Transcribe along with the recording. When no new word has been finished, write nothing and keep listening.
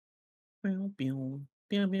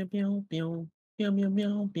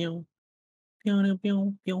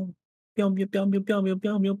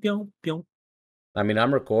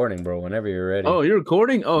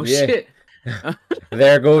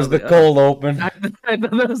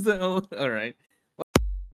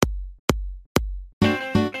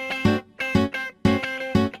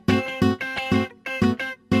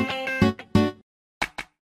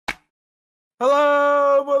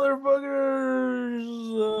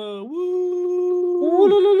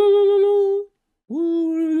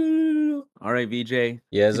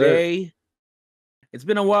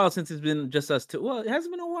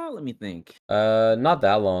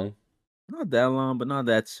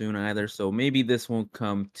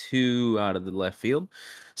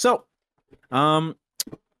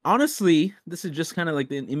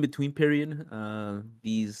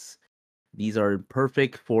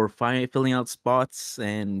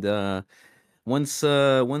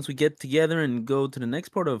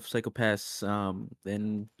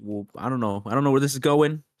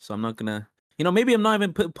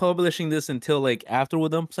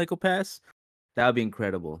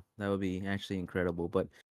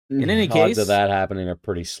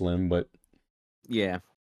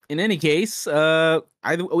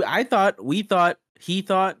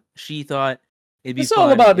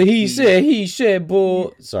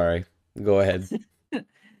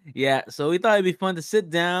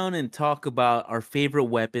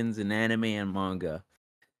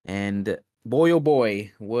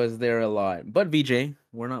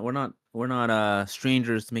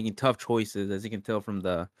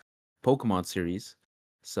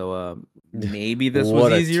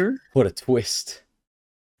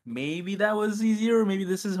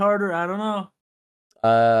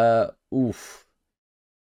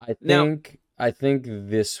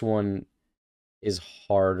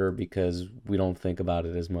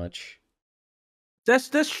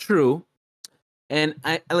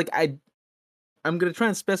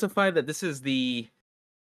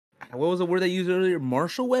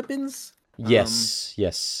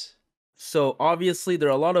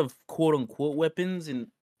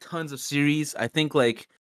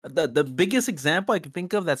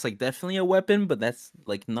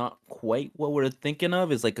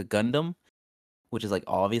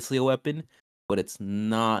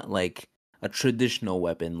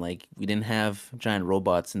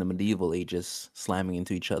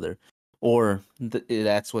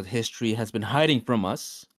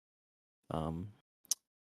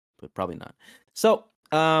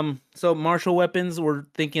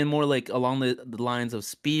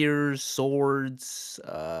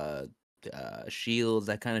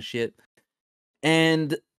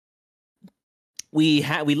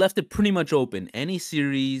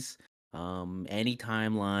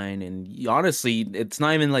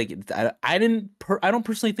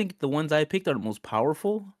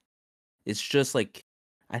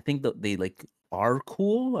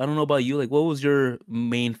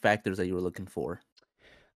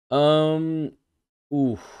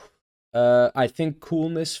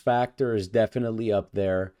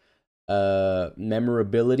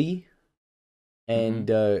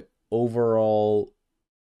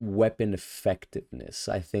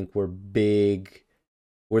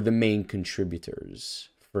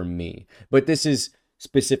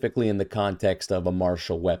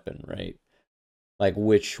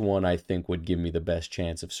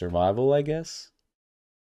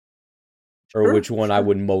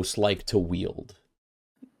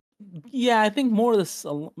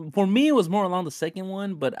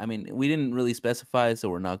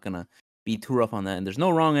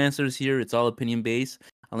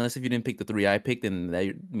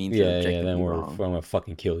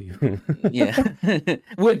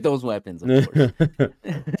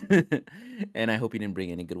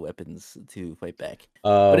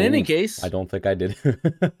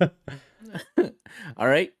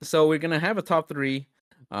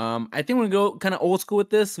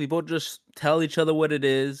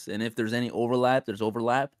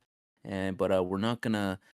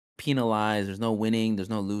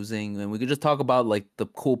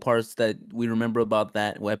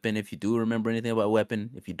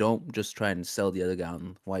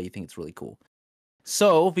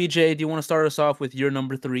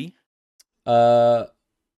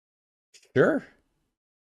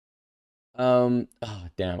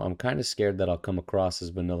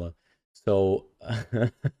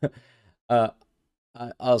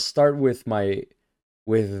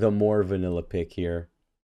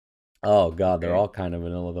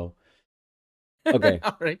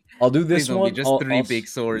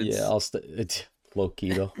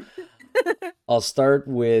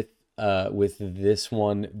with this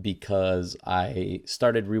one because I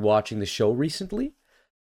started rewatching the show recently.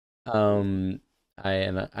 Um,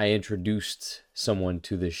 I introduced someone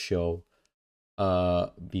to this show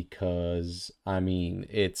because I mean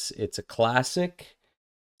it's a classic.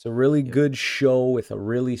 It's a really Yep. good show with a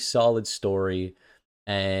really solid story,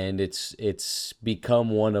 and it's become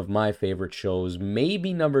one of my favorite shows,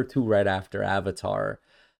 maybe number two right after Avatar.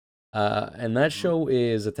 And that show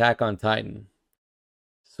is Attack on Titan.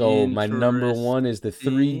 So my number one is the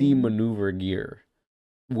 3D Interesting. maneuver gear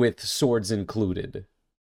with swords included.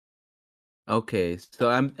 Okay, so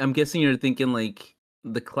I'm guessing you're thinking like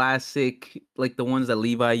the classic, like the ones that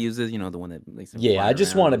Levi uses. You know, the one that makes him Yeah, fly I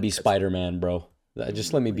just want around to and be cuts. Spider-Man, bro.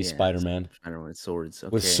 Just let me be Yeah, Spider-Man Spider with swords.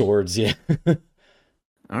 with Okay. swords, yeah.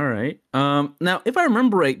 All right. Now if I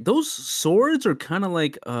remember right, those swords are kind of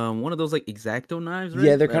like one of those like exacto knives,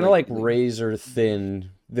 Yeah, right? they're That kind of like like razor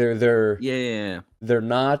thin. They're yeah, yeah, yeah. they're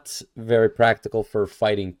not very practical for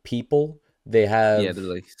fighting people. They Yeah, they're have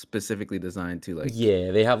like specifically designed to like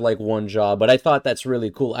Yeah, they have like one job, but I thought that's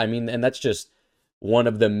really cool. I mean, and that's just one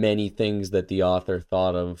of the many things that the author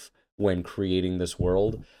thought of when creating this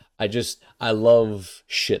world. I love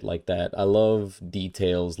shit like that. I love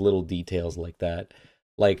details, little details like that.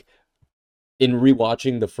 Like in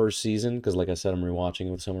rewatching the first season, because like I said, I'm rewatching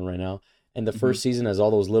it with someone right now, and the mhm, first season has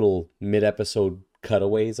all those little mid-episode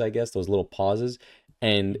cutaways, I guess, those little pauses,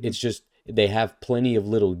 and mhm. it's just they have plenty of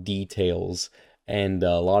little details, and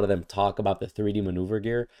a lot of them talk about the 3D maneuver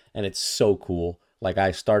gear, and it's so cool. Like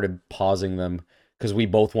I started pausing them because we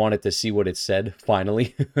both wanted to see what it said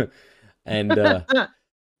finally, and Okay.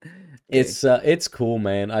 it's cool,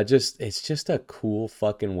 man. It's just a cool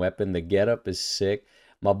fucking weapon. The getup is sick.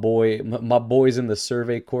 My boys in the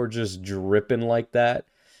Survey Corps just dripping like that.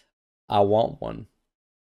 I want one.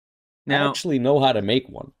 I Now, actually know how to make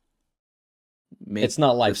one. make It's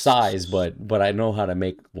not life size, this but I know how to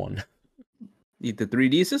make one. the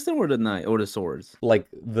 3D system or the knife or the swords. Like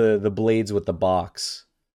the blades with the box.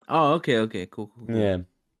 Oh, okay, okay, cool, cool, cool. Yeah,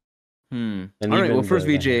 and All right. Well, even first,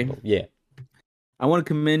 the VJ, handle. Yeah. I want to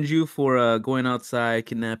commend you for going outside,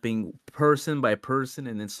 kidnapping person by person,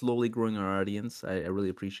 and then slowly growing our audience. I really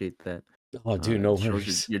appreciate that. Oh, dude, no It shows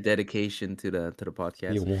worries. your dedication to the You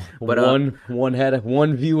podcast. But one head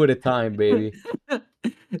one view at a time, baby.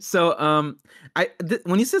 so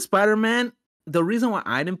when you said Spider Man, the reason why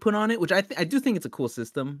I didn't put on it, which I do think it's a cool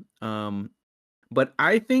system, but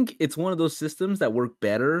I think it's one of those systems that work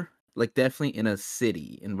better, like definitely in a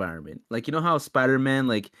city environment. Like you know how Spider Man,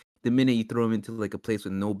 like the minute you throw him into like a place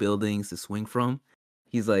with no buildings to swing from,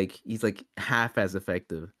 he's like half as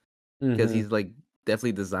effective because Mm-hmm. he's like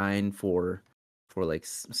definitely designed for like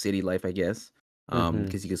city life, I guess. Mm-hmm.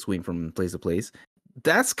 Because you can swing from place to place.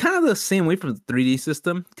 That's kind of the same way from the 3D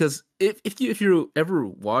system. Because if you ever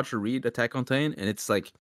watch or read Attack on Titan, and it's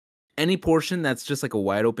like any portion that's just like a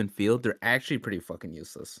wide open field, they're actually pretty fucking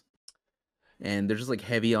useless. And they're just like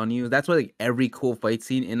heavy on you. That's why like every cool fight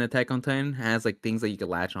scene in Attack on Titan has like things that you can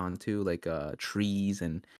latch onto, like trees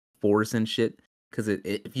and forests and shit. Because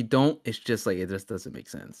if you don't, it's just like it just doesn't make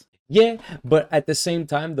sense. Yeah, but at the same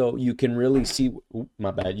time though, you can really see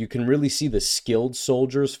my bad. You can really see the skilled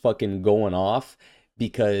soldiers fucking going off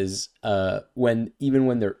because when even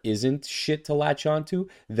when there isn't shit to latch onto,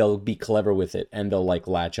 they'll be clever with it and they'll like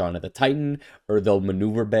latch onto the Titan or they'll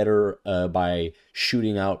maneuver better by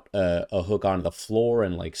shooting out a hook onto the floor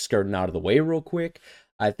and like skirting out of the way real quick.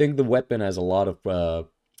 I think the weapon has a lot of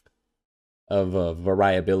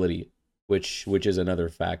variability, which is another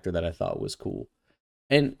factor that I thought was cool.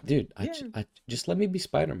 And dude, Yeah. I just let me be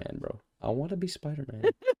Spider-Man, bro. I want to be Spider-Man.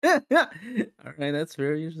 All right, that's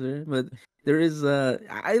fair. You're fair. But there is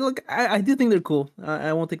I look I do think they're cool.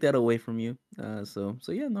 I won't take that away from you. So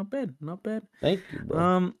yeah, not bad. Not bad. Thank you, bro.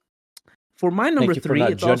 Um for my number Thank you for 3,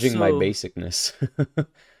 not it's judging my also basicness.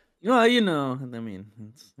 well, you know, I mean,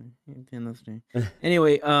 it's industry.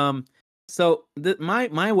 Anyway, so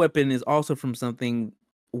my weapon is also from something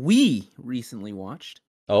we recently watched.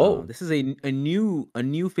 Oh. This is a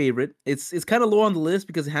new favorite. It's kind of low on the list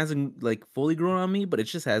because it hasn't like fully grown on me, but it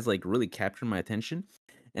just has like really captured my attention,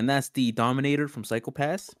 and that's the Dominator from Psycho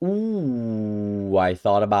Pass. Ooh, I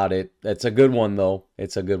thought about it. It's a good one though.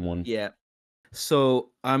 It's a good one. Yeah.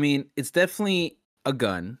 So I mean, it's definitely a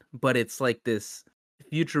gun, but it's like this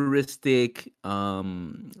futuristic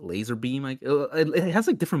laser beam. Like it has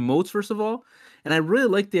like different modes first of all, and I really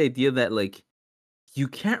like the idea that like you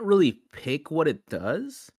can't really pick what it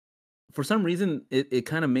does. For some reason, it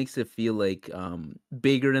kind of makes it feel like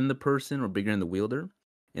bigger than the person or bigger than the wielder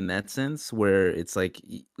in that sense, where it's like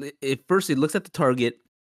it first it looks at the target,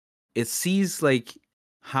 it sees like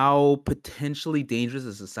how potentially dangerous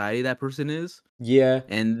a society that person is, Yeah.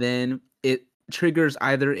 and then it triggers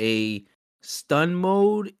either a stun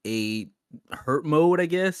mode, a hurt mode, I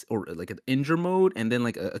guess, or like an injure mode, and then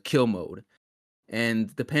like a kill mode.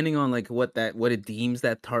 And depending on like what it deems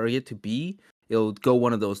that target to be, it'll go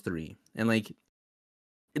one of those three. And like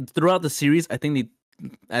throughout the series, I think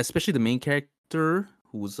especially the main character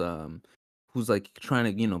who's like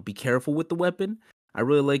trying to be careful with the weapon. I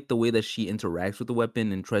really like the way that she interacts with the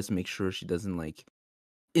weapon and tries to make sure she doesn't like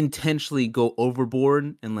intentionally go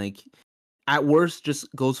overboard and like at worst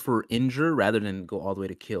just goes for injure rather than go all the way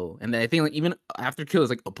to kill. And I think like even after kill is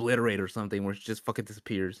like obliterate or something where she just fucking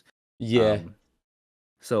disappears. Yeah. Um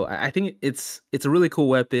so I think it's a really cool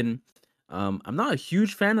weapon. I'm not a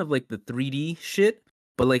huge fan of like the 3D shit,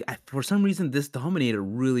 but like for some reason this Dominator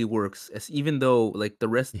really works. As even though like the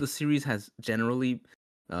rest of the series has generally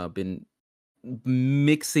been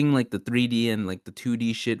mixing like the 3D and like the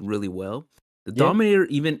 2D shit really well. The Yeah. Dominator,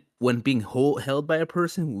 even when being held by a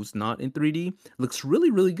person who's not in 3D, looks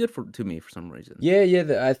really really good to me for some reason. Yeah,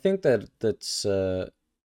 yeah, I think that's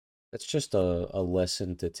just a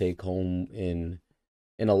lesson to take home in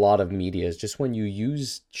a lot of media is just when you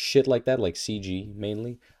use shit like that, like CG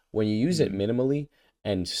mainly, when you use it Mhm. minimally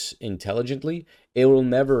and intelligently, it will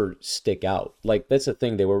never stick out. Like that's the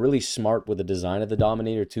thing. They were really smart with the design of the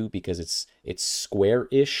Dominator too, because it's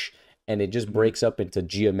square-ish and it just Mhm. breaks up into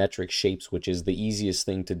geometric shapes, which is the easiest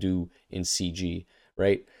thing to do in CG,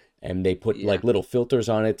 right? And they put Yeah. like little filters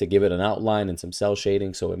on it to give it an outline and some cell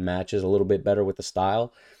shading so it matches a little bit better with the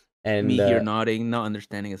style. And Me here nodding, not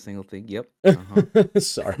understanding a single thing. Yep. Uh-huh.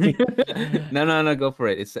 sorry. No, no, no, go for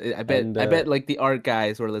it. And I bet like the art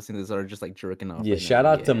guys who are listening to this are just like jerking off yeah, right shout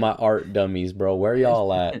now. out to Yeah. my art dummies, bro. Where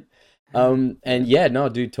y'all at? Yeah. And yeah, no,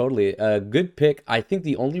 dude, totally. Good pick. I think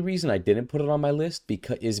the only reason I didn't put it on my list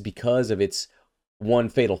because of its one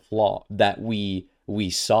fatal flaw that we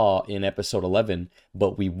saw in episode 11,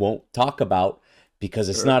 but we won't talk about because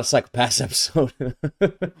it's Sure. not a Psychopaths episode.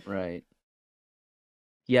 Right.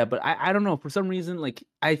 Yeah, but I don't know, for some reason, like,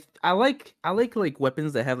 I like,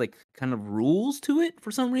 weapons that have, like, kind of rules to it for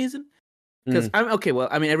some reason. Because 'Cause Mm, I'm okay, well,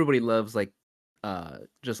 I mean, everybody loves, like,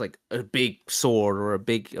 just, like, a big sword or a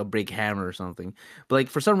big hammer or something. But, like,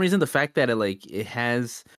 for some reason, the fact that it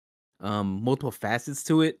has, multiple facets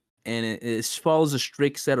to it, and it follows a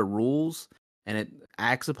strict set of rules, and it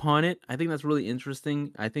acts upon it, I think that's really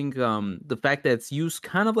interesting. I think, the fact that it's used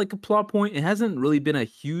kind of like a plot point, it hasn't really been a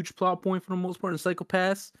huge plot point for the most part in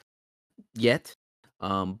Psycho-Pass yet,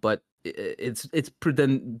 but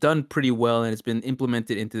done pretty well, and it's been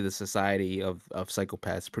implemented into the society of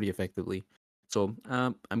psychopaths pretty effectively. So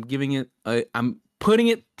I'm giving it, I'm putting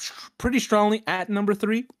it pretty strongly at number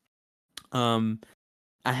three. Um,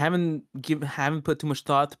 I haven't put too much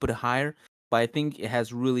thought to put it higher, but I think it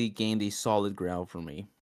has really gained a solid ground for me.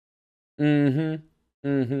 mm-hmm.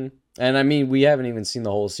 Mm-hmm. And I mean, we haven't even seen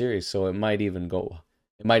the whole series, so it might even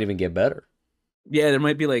get better. Yeah, there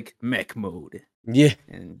might be like mech mode, Yeah.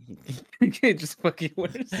 and he just fucking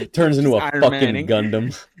wears Turns into just a Iron fucking Manning.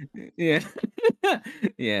 Gundam. Yeah.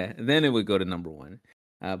 Yeah, then it would go to number 1.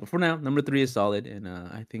 But for now, number 3 is solid, and,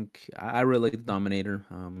 I think I really like the Dominator,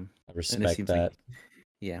 I and it respect seems like that.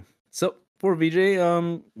 yeah. So, for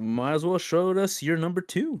VJ, might as well show us your number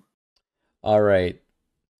 2. All right.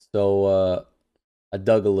 So I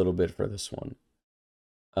dug a little bit for this one.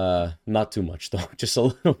 Not too much though, just a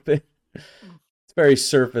little bit. It's very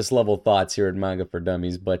surface level thoughts here at Manga for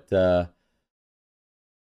Dummies, but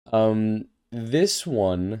this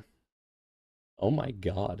one, oh my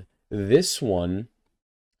God. This one,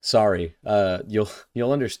 sorry.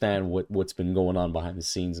 You'll understand what's been going on behind the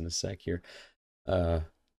scenes in a sec here. Uh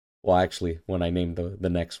well actually when I name the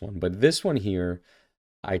next one. But this one here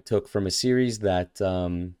I took from a series that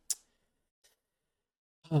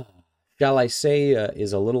shall I say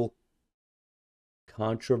is a little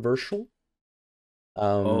controversial.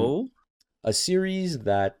 Um Oh? a series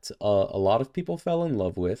that a lot of people fell in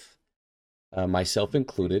love with, myself Okay.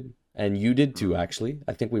 included, and you did too, Alright. actually.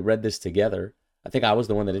 I think we read this together. I think I was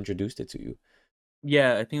the one that introduced it to you.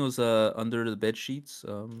 Yeah, I think it was, Under the Bed Sheets,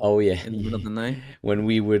 Oh, yeah. in the middle of the night. When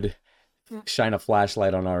we would shine a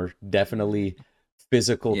flashlight on our definitely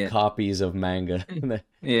physical Yeah. copies of manga.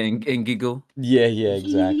 Yeah, and giggle. Yeah, yeah,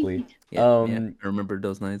 exactly. Yeah, yeah, Um, I remember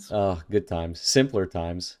those nights. oh, good times, simpler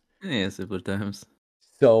times. Yeah, simpler times.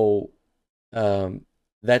 So, um,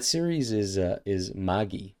 that series is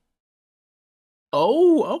Magi,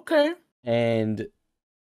 Oh, okay. and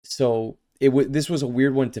so this was a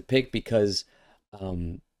weird one to pick because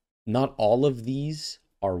um not all of these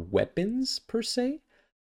are weapons per se,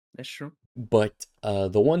 That's true. but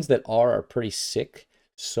the ones that are pretty sick.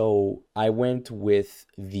 So I went with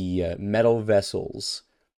the metal vessels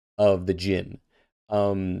of the Jin,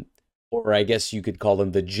 um, or I guess you could call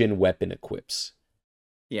them the Jin weapon equips.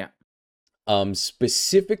 Yeah.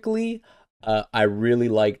 Specifically, I really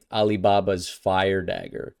liked Alibaba's fire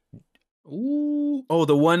dagger. Ooh. Oh,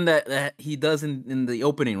 the one that he does in the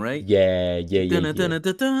opening, right? Yeah, yeah, yeah, Dun, dun, yeah. dun,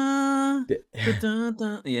 dun, dun, The- dun, dun,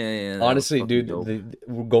 dun. Yeah, yeah, that was Honestly, fucking dude, dope.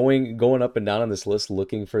 we're going up and down on this list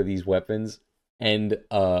looking for these weapons, and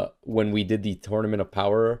when we did the Tournament of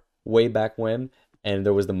Power way back when, and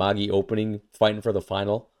there was the Magi opening fighting for the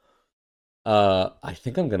final, I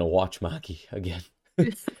think I'm gonna watch Magi again,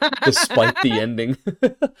 despite the ending.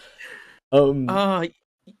 um, Uh,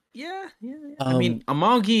 yeah, yeah, yeah. I mean, um,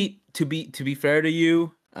 Amangi. To be fair to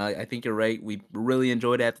you, I think you're right. We really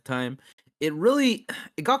enjoyed it at the time. It really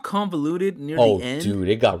it got convoluted near the oh, end, dude,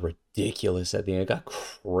 it got ridiculous at the end. It got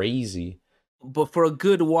crazy. but for a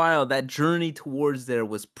good while, that journey towards there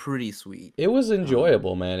was pretty sweet. It was Um,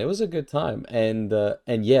 enjoyable, man. It was a good time, and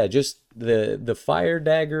yeah, just the fire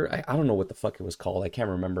dagger. I don't know what the fuck it was called. I can't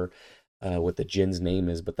remember what the Jin's name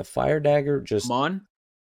is, but the fire dagger just Amon,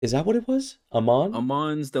 is that what it was? Amon?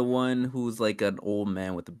 Amon's the one who's like an old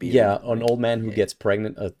man with a Yeah, beard. an Like, old man who yeah, gets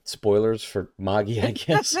pregnant. Spoilers for Magi, I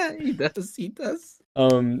guess. he does. He does.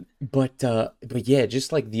 But yeah,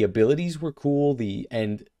 just like the abilities were cool.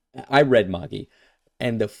 And I read Magi,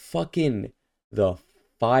 and the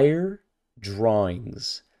fire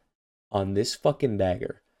drawings on this fucking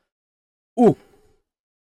dagger. Ooh,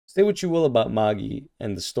 say what you will about Magi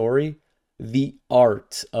and the story, the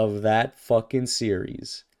art of that fucking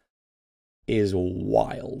series is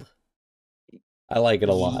wild. I like it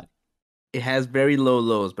a He lot. it has very low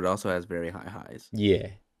lows, but also has very high highs. Yeah,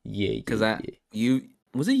 yeah, Cause yeah, I yeah. you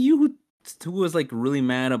was it you who was like really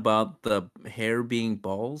mad about the hair being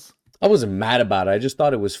balls? I wasn't mad about it. I just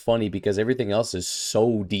thought it was funny because everything else is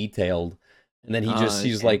so detailed. And then he's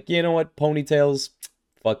Okay. like, you know what, ponytails,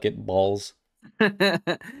 fuck it, balls.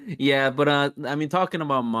 Yeah, but I mean talking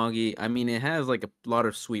about Magi, I mean it has like a lot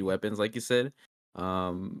of sweet weapons, like you said.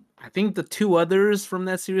 I think the two others from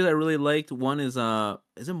that series I really liked. One is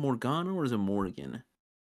it Morgana or is it Morgan?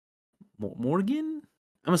 Morgan?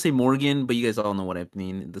 I'm gonna say Morgan, but you guys all know what I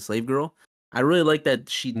mean. The slave girl. I really like that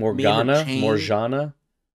she made her chain. Morjana.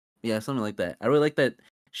 Yeah, something like that. I really like that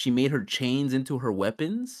she made her chains into her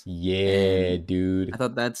weapons, Yeah, and I dude.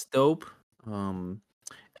 thought that's dope. Um,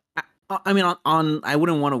 I mean, I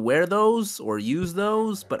wouldn't want to wear those or use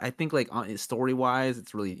those, but I think like story wise,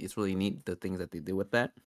 it's really neat the things that they do with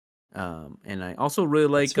that. And I also really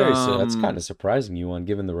like That's kind of surprising you on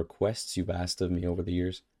given the requests you've asked of me over the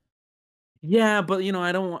years. yeah, but you know,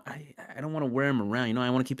 I don't want to wear them around. You know, I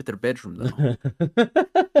want to keep it to their bedroom though.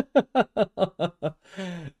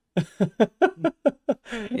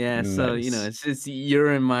 Yeah, so you know, Nice. it's just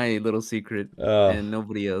you're in my little secret Oh, and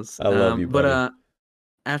nobody else. I love you, But buddy.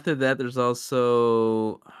 after that, there's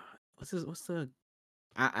also what's the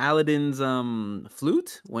Aladdin's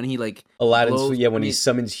flute when he like Aladdin's, blows yeah, I when he mean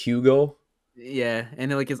summons Hugo. yeah,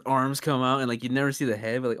 and then like his arms come out and like you never see the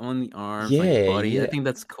head, but like only the arms, like Yeah, body. I yeah. think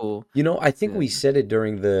that's cool. You know, I think Yeah. we said it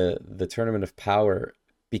during the Tournament of Power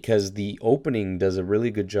because the opening does a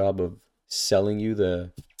really good job of selling you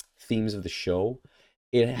the themes of the show.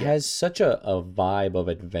 It Yeah. has such a vibe of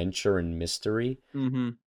adventure and mystery, Hmm.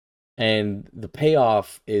 and the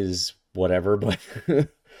payoff is whatever, but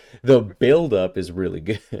the build up is really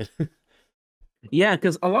good. Yeah,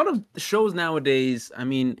 because a lot of shows nowadays, I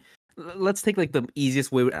mean, let's take like the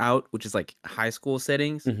easiest way out, which is like high school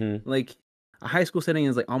settings. Hmm. Like a high school setting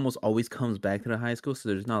is like almost always comes back to the high school, so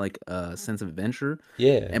there's not like a sense of adventure.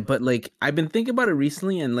 Yeah, And but like I've been thinking about it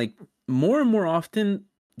recently, and like more and more often,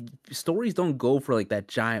 stories don't go for like that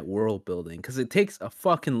giant world building because it takes a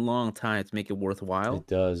fucking long time to make it worthwhile. it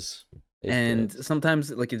does. It And does. sometimes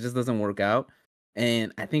like it just doesn't work out,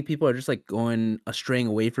 and I think people are just like going straying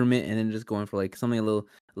away from it and then just going for like something a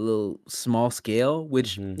little small scale,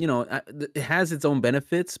 which Hmm. you know it has its own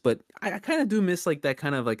benefits, but I kind of do miss like that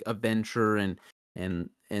kind of like adventure and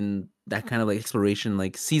that kind of like exploration,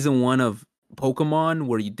 like season one of Pokemon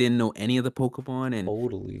where you didn't know any of the Pokemon and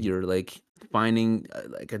Totally. you're like finding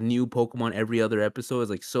like a new Pokemon every other episode is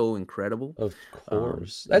like so incredible. Of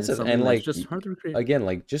course. And That's it's it. something And that's like just hard to recreate. again,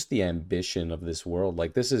 like just the ambition of this world.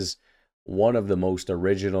 Like this is one of the most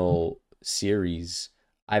original series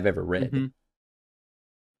I've ever read. Mhm.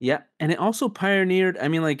 Yeah, and it also pioneered. I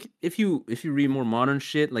mean, like if you read more modern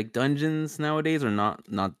shit, like dungeons nowadays are not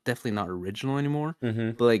definitely not original anymore.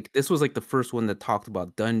 Hmm. But like this was like the first one that talked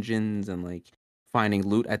about dungeons and like finding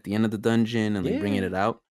loot at the end of the dungeon and like bringing Yeah. it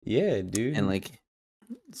out Yeah, and dude. like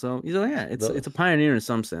So yeah, The it's a pioneer in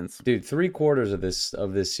some sense. dude, three-quarters of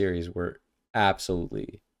this series were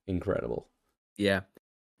absolutely incredible. Yeah.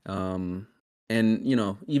 Um, and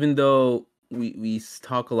even though we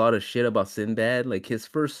talk a lot of shit about Sinbad, like his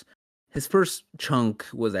first chunk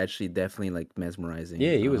was actually definitely like mesmerizing.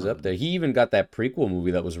 Yeah, he was up there. He even got that prequel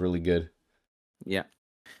movie that was really good. Yeah.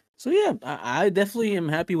 So yeah, I definitely am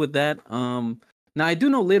happy with that. Now I do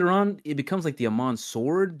know later on it becomes like the Amon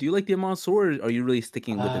sword. Do you like the Amon sword, or are you really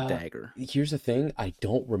sticking with the dagger? Here's the thing, I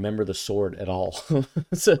don't remember the sword at all.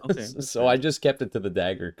 so, Okay, that's so I fair. just kept it to the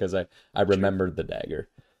dagger because I Sure. remembered the dagger.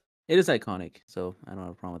 It is iconic, so I don't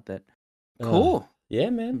have a problem with that. Uh, Cool. yeah,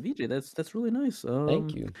 man. VJ, that's really nice.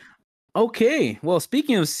 Thank you. Okay. Well,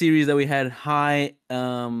 speaking of series that we had high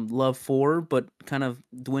love for, but kind of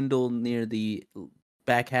dwindled near the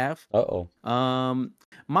back half. Uh-oh. Um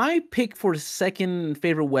my pick for second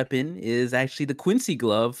favorite weapon is actually the Quincy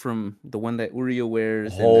glove from the one that Uriel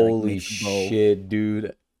wears and that like Holy makes the bow. shit,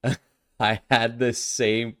 dude. I had the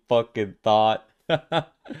same fucking thought.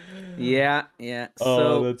 Yeah, yeah. Oh,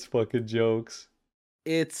 So that's fucking jokes.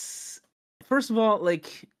 it's first of all,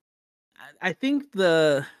 like I think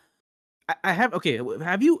I have okay.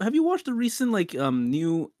 Have you watched the recent like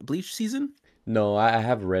new Bleach season? No, I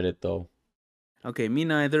have read it though. Okay, me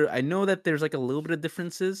neither. I know that there's like a little bit of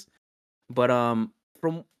differences, but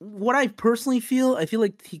from what I personally feel, I feel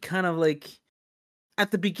like he kind of like at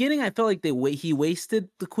the beginning I felt like he wasted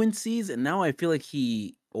the Quincy's, and now I feel like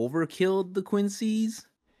he overkilled the Quincy's.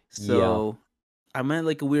 Yeah. So I'm at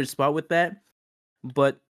like a weird spot with that.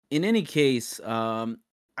 But in any case,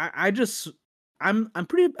 I just I'm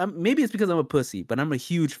pretty maybe it's because I'm a pussy, but I'm a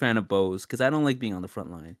huge fan of bows because I don't like being on the front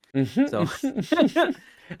line. So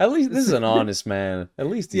At least this is an honest man. At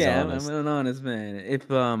least he's yeah, I'm honest. an honest man.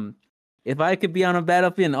 If I could be on a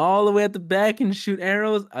battlefield all the way at the back and shoot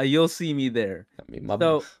arrows, you'll see me there. I mean,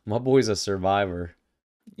 So my boy's a survivor.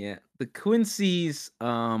 yeah, the Quincy's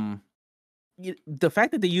the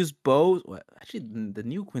fact that they use bows. Well, actually, the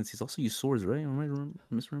new Quincy's also use swords, right? Am I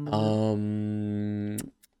misremembering that? Um,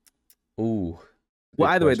 ooh, Well,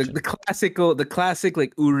 good either way, question. the classic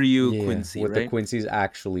like Uryu Yeah, Quincy, what the right? Quincy's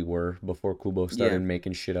actually were before Kubo Yeah. started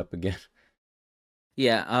making shit up again.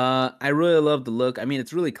 Yeah, I really love the look. I mean,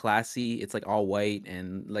 it's really classy. It's like all white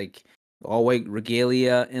and like all white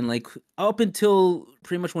regalia, and like up until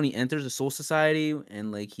pretty much when he enters the Soul Society,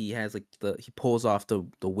 and like he has like he pulls off the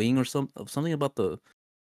wing or something about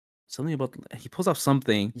he pulls off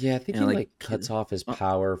something, Yeah, I think and he like like cuts off his uh,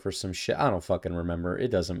 power for some shit. I don't fucking remember. It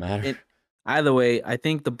doesn't matter. it either way, I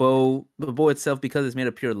think the bow itself, because it's made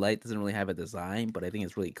of pure light, doesn't really have a design, but I think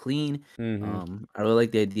it's really clean. Mm-hmm. I really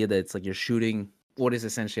like the idea that it's like you're shooting what is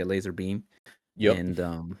essentially a laser beam, Yep. and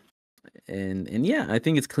and yeah, I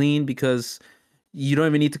think it's clean because you don't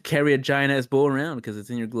even need to carry a giant ass bow around because it's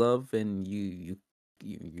in your glove, and you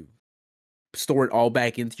store it all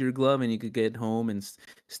back into your glove, and you could get home and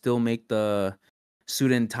still make the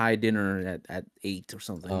suit and tie dinner at 8 or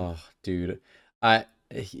something. Oh, dude.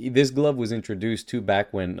 This glove was introduced to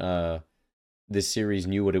back when this series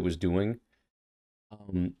knew what it was doing.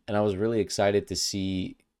 And I was really excited to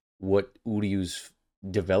see what Uryu's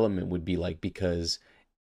development would be like because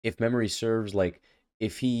if memory serves, like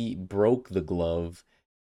if he broke the glove,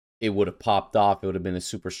 it would have popped off. It would have been a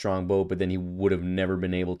super strong bow, but then he would have never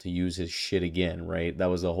been able to use his shit again, right? That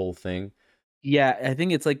was the whole thing. Yeah, I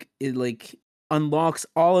think it's like it like unlocks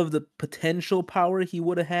all of the potential power he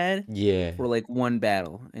would have had Yeah, for like one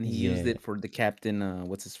battle, and he used yeah. it for the captain.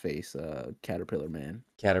 What's his face? Caterpillar Man.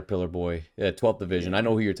 Caterpillar Boy, 12th Division. I Yeah,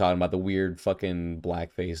 know who you're talking about, the weird fucking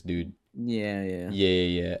blackface dude. yeah, yeah. Yeah,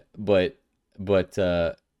 yeah, yeah. But but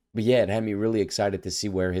yeah, it had me really excited to see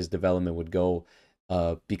where his development would go.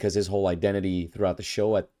 Because his whole identity throughout the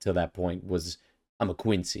show at to that point was I'm a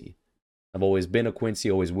Quincy. I've always been a Quincy,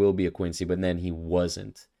 always will be a Quincy, but then he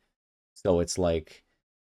wasn't. So it's like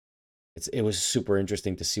it was super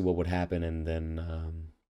interesting to see what would happen and then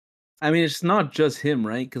I mean, it's not just him,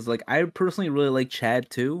 right? Because like I personally really like Chad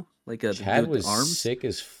too, like the dude Chad with the was arms, sick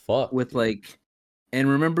as fuck, with dude. like, and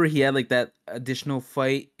remember he had like that additional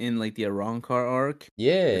fight in like the Arankar arc. It's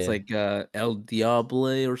Yeah. like El Diable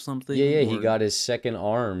or Yeah, something, yeah, he or got his second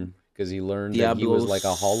arm because he learned that he was like a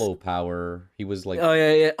Diablos. hollow power. He was like, Oh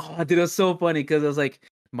yeah, yeah. Oh, dude, that's so funny because I was like,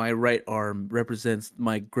 my right arm represents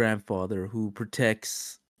my grandfather who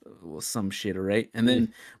protects well, some shit, right? And yeah.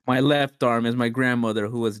 then my left arm is my grandmother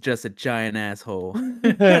who was just a giant asshole.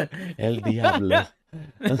 El Diablo.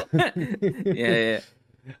 Yeah, yeah.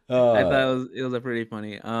 I uh, thought it was a pretty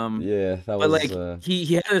funny. yeah, that But was like he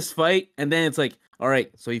had this fight, and then it's like, all right,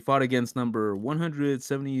 so he fought against number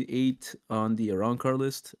 178 on the Arankar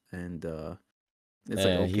list, and It's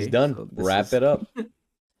like He's okay, done. so this Wrap is it up.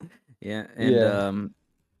 yeah, and Yeah.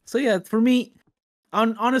 so yeah, for me,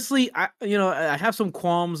 honestly, I have some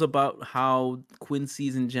qualms about how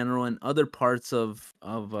Quincy's in general and other parts of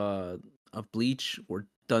Bleach were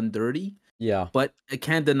done dirty. Yeah. But I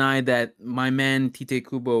can't deny that my man Tite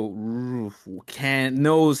Kubo can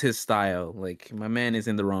knows his style. Like my man is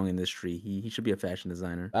in the wrong industry. He should be a fashion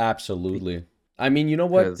designer Absolutely. I mean, you know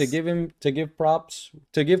what? because To give props,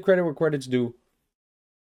 to give credit where credit's due,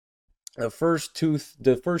 the first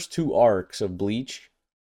two arcs of Bleach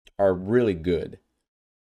are really good.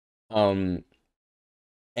 Um,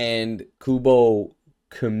 and Kubo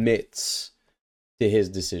commits to his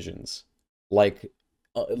decisions like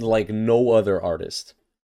no other artist,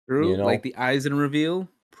 you true. Like know? the Eisen reveal,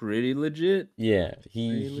 pretty legit. Yeah,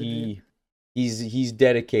 Pretty legit. he's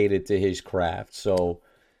dedicated to his craft. So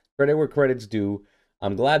credit where credit's due.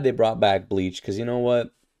 I'm glad they brought back Bleach because you know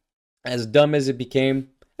what? As dumb as it became,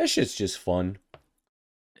 that shit's just fun.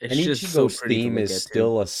 It's And just so Ichigo's pretty to theme look is at too.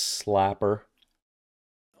 still a slapper.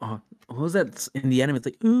 Oh, what was that in the anime? It's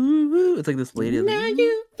like ooh, ooh. It's like this lady. It's like Now ooh,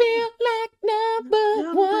 you feel like number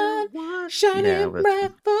number one, one. Yeah, shining that's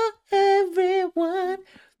bright for everyone.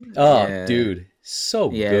 Oh, yeah. dude,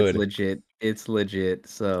 so Yeah, it's good. legit. It's legit.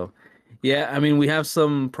 So, yeah, I mean, we have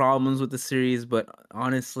some problems with the series, but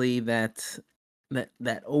honestly, that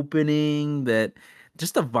opening, that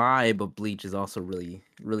just the vibe of Bleach is also really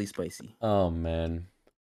really spicy. Oh man.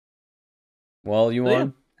 Well, you So yeah,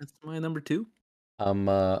 on? that's my number two. I'm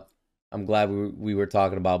uh I'm glad we were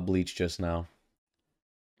talking about Bleach just now.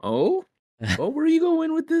 Oh, oh, where are you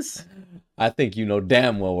going with this? I think you know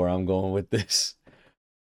damn well where I'm going with this.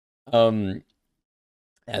 Um,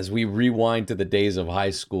 as we rewind to the days of high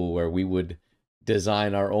school where we would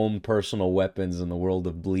design our own personal weapons in the world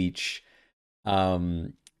of Bleach,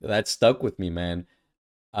 that stuck with me, man.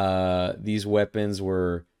 These weapons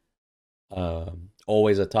were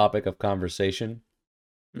always a topic of conversation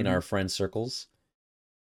in Hmm. our friend circles.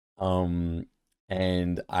 Um,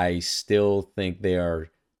 and I still think they are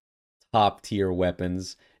top tier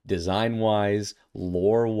weapons, design wise,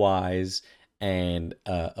 lore wise, and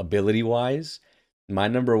ability wise. My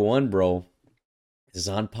number one, bro, is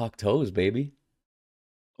Zanpakuto's, toes, baby.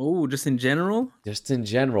 Oh, just in general? Just in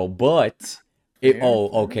general, but it. Fair, Oh,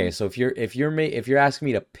 okay. fair. So if you're asking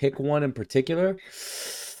me to pick one in particular,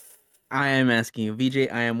 I am asking you, VJ.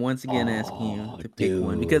 I am once again asking you oh, to pick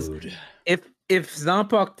one because dude. if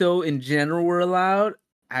Zanpakuto in general were allowed,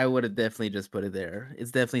 I would have definitely just put it there.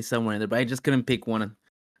 It's definitely somewhere in there, but I just couldn't pick one.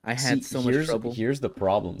 I had See, so much trouble. here's the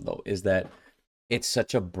problem though, is that it's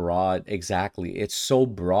such a broad, exactly. It's so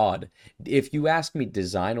broad. If you ask me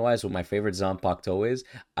design wise what my favorite Zanpakuto is,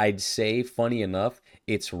 I'd say, funny enough,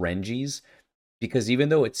 it's Renji's. Because even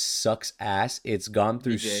though it sucks ass, it's gone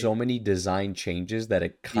through VJ, so many design changes that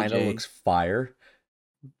it kind of VJ, looks fire.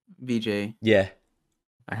 VJ. Yeah.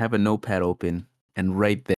 I have a notepad open, and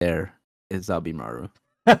right there is Zabimaru.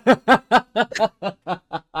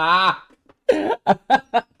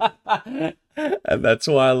 And that's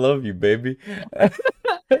why I love you, baby.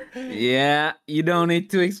 Yeah, you don't need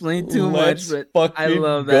to explain too much, Let's but I fucking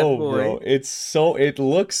love that go, bro. boy. It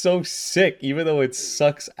looks so sick, even though it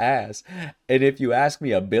sucks ass. And if you ask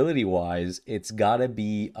me ability wise, it's gotta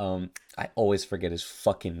be I always forget his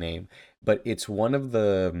fucking name, but it's one of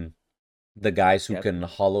the guys who Yeah. can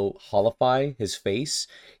holofy his face.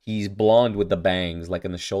 He's blonde with the bangs, like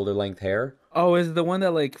in the shoulder length hair. Oh, is it the one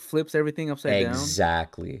that like flips everything upside down?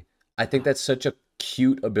 Exactly. I think that's such a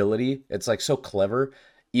cute ability. It's like so clever,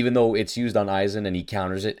 even though it's used on Aizen and he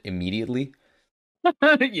counters it immediately.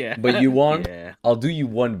 Yeah, But you want? yeah. I'll do you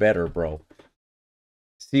one better, bro.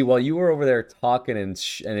 See, while you were over there talking and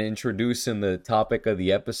introducing the topic of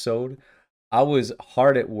the episode, I was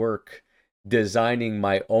hard at work designing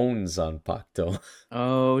my own Zanpakuto.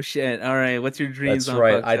 Oh shit! All right, what's your dreams That's on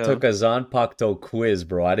right. I took Pakto? a Zanpakuto quiz,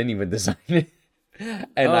 bro. I didn't even design it.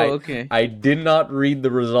 And Oh, okay. I did not read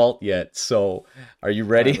the result yet. So, are you All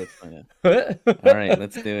right, ready? let's find out. All right,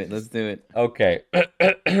 let's do it. Let's do it. Okay.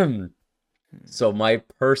 So my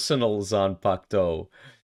personal Zanpakuto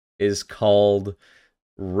is called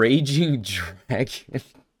Raging Dragon.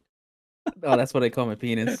 Oh, that's what I call my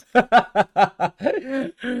penis.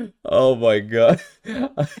 Oh my god.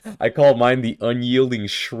 I call mine the unyielding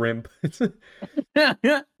shrimp.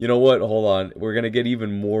 You know what? Hold on. We're gonna get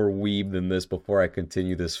even more weeb than this before I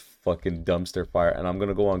continue this fucking dumpster fire. And I'm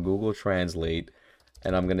gonna go on Google Translate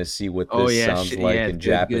and I'm gonna see what Oh this yeah, sounds like yeah. in Good, good, good.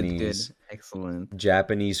 Japanese. Excellent.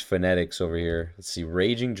 Japanese phonetics over here. Let's see.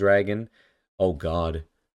 Raging Dragon. Oh god.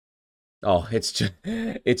 Oh,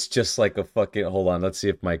 it's just like a fucking hold on. Let's see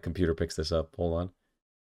if my computer picks this up. Hold on.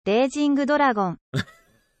 レージングドラゴン。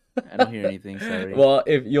I don't hear anything. Sorry. Well,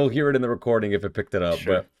 if you'll hear it in the recording if it picked it up,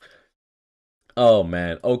 Sure. but oh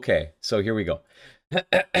man. Okay, so here we go.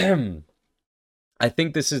 I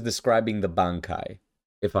think this is describing the Bankai,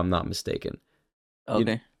 if I'm not mistaken. You,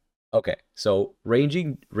 Okay. okay, so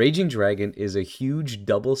Raging Dragon is a huge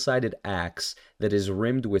double-sided axe that is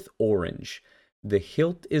rimmed with orange. The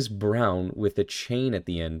hilt is brown with a chain at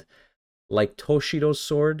the end. Like Toshiro's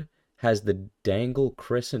sword has the dangle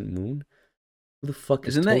crescent moon. Who the fuck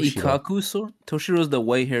is Isn't that Toshiro? Ikaku sword? Toshiro's the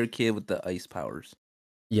white-haired kid with the ice powers.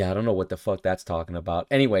 Yeah, I don't know what the fuck that's talking about.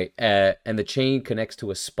 Anyway, and the chain connects to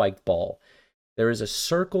a spiked ball. There is a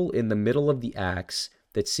circle in the middle of the axe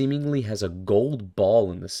that seemingly has a gold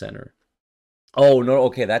ball in the center. Oh, no,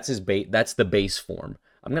 okay, that's his base. That's the base form.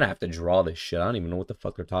 I'm gonna have to draw this shit. I don't even know what the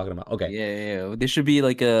fuck they're talking about. Okay. Yeah. This should be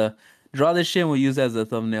like a draw this shit and we'll use that as a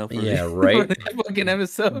thumbnail for, Yeah, for right? the fucking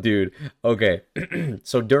episode. Dude, okay.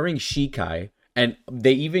 So during Shikai, and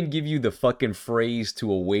they even give you the fucking phrase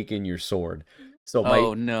to awaken your sword. So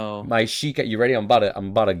Oh no. my Shikai, you ready? I'm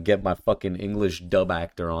about to get my fucking English dub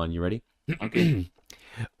actor on. You ready? Okay.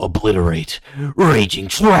 Obliterate Raging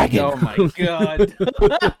Dragon. Oh my god.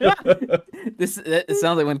 It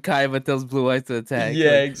sounds like when Kaiba tells Blue Eyes to attack.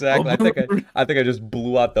 Yeah, Like, exactly. I think I just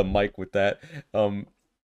blew out the mic with that.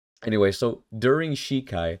 Anyway, so during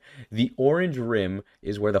Shikai, the orange rim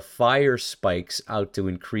is where the fire spikes out to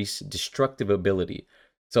increase destructive ability.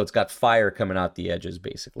 So it's got fire coming out the edges,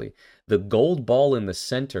 basically. The gold ball in the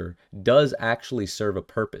center does actually serve a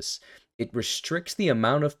purpose. It restricts the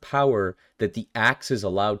amount of power that the axe is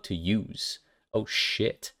allowed to use. Oh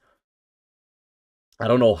shit. I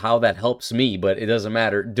don't know how that helps me, but it doesn't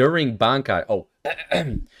matter. During Bankai,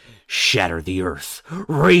 shatter the earth,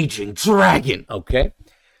 raging dragon. Okay.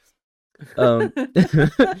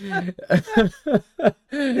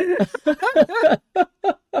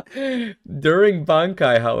 During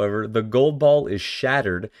Bankai, however, the gold ball is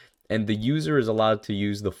shattered and the user is allowed to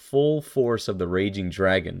use the full force of the raging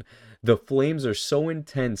dragon. The flames are so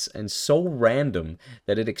intense and so random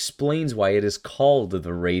that it explains why it is called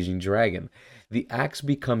the raging dragon. The axe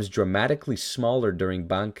becomes dramatically smaller during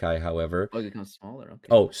Bankai, however. Oh, it becomes smaller. Okay.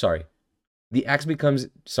 Oh, sorry.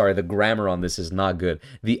 The grammar on this is not good.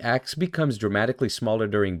 The axe becomes dramatically smaller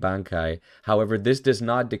during Bankai. However, this does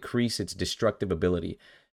not decrease its destructive ability.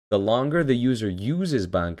 The longer the user uses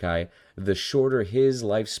Bankai, the shorter his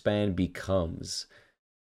lifespan becomes.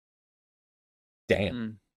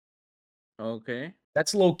 Damn. Okay.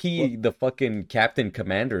 That's low-key the fucking Captain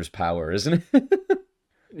Commander's power, isn't it?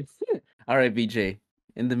 All right, BJ.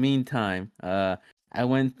 In the meantime, I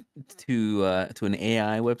went to an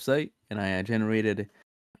AI website and I generated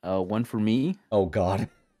one for me. Oh, God.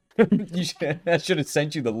 I should have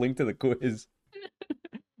sent you the link to the quiz.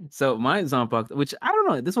 So my Zanpakuto, which I don't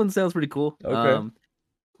know, this one sounds pretty cool. Okay.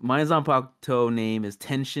 My Zanpakuto name is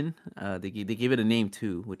Tenshin. They gave it a name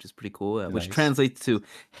too, which is pretty cool, which Nice. translates to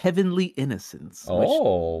heavenly innocence,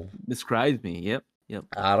 Oh. which describes me. Yep.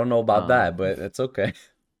 I don't know about that, but it's okay.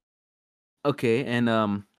 Okay, and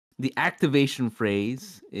the activation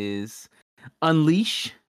phrase is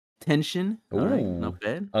unleash tension. All right, Ooh. not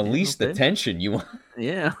bad. Unleash not the bad. tension. You want?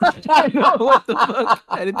 Yeah. What the fuck?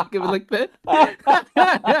 I didn't think of it like that.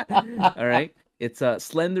 All right. It's a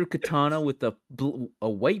slender katana with a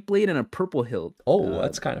white blade and a purple hilt. Oh,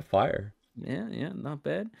 that's kind of fire. Yeah, not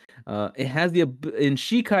bad. It has the in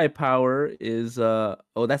Shikai power is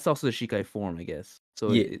that's also the Shikai form, I guess.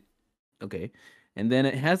 So Yeah. okay. And then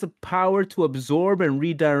it has the power to absorb and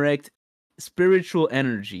redirect spiritual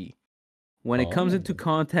energy. When it comes into Oh.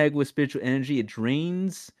 contact with spiritual energy, it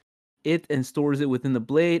drains it and stores it within the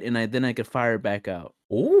blade, and then I could fire it back out.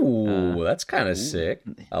 Ooh, that's kind of Ooh. sick.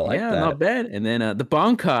 I like Yeah, that. not bad. And then the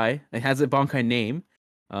Bankai, it has a Bankai name.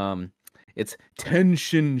 It's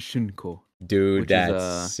Tenshin Shinko. Dude, which that's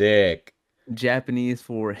is sick. Japanese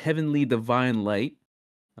for heavenly divine light.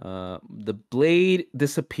 The blade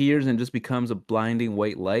disappears and just becomes a blinding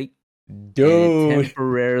white light. And it Dude.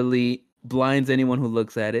 temporarily blinds anyone who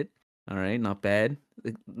looks at it. All right, not bad.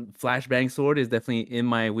 The flashbang sword is definitely in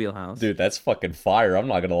my wheelhouse. Dude, that's fucking fire. I'm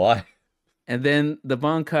not gonna lie. And then the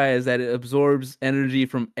Bankai is that it absorbs energy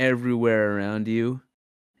from everywhere around you.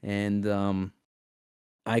 And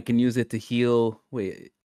I can use it to heal.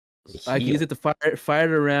 Wait, I can use Heal. it to fire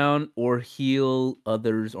it around or heal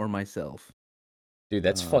others or myself. Dude,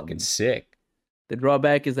 that's fucking sick. The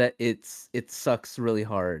drawback is that it sucks really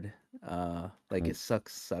hard. Like Mm. it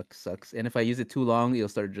sucks. And if I use it too long, it'll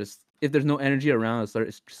start just if there's no energy around, it'll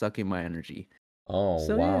start sucking my energy. Oh,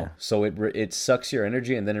 So wow. yeah. So it sucks your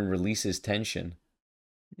energy and then it releases tension.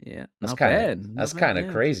 Yeah, That's not kind of bad. that's Not bad. kind of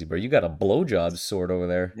Yeah. crazy, bro. You got a blowjob sword over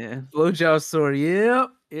there. Yeah. Blowjob sword. Yep.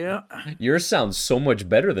 Yeah. Yours sounds so much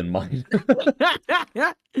better than mine.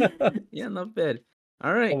 Yeah, not bad.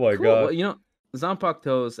 All Oh right, my cool. Well, god.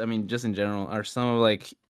 Zanpakutos, I mean, just in general, are some of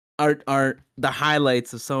like are the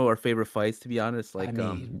highlights of some of our favorite fights, to be honest. I Like,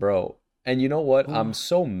 mean, bro. And you know what? I'm oh,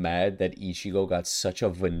 so mad that Ichigo got such a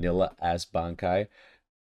vanilla ass Bankai.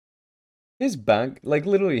 His bank, like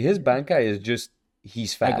literally, his yeah. Bankai is just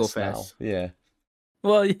he's I go fast now. fast. Yeah.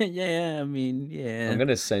 Well, yeah, I mean, I'm yeah.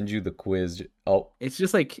 gonna send you the quiz. Oh, It's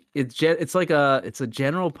just like it's a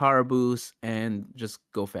general power boost and just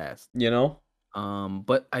go fast. you know,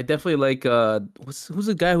 But I definitely like who's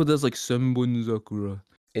the guy who does like Senbon Sakura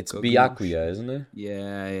it's Kageyoshi? Byakuya, isn't it?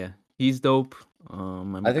 Yeah, yeah. He's dope. I I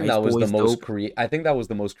mean think Ice that was the Boy's most dope. creative. I think that was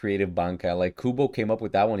the most creative Bankai. Like Kubo came up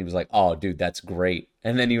with that one. He was like, "Oh, dude, that's great."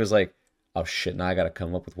 And then he was like, "Oh shit, now I gotta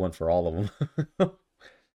come up with one for all of them."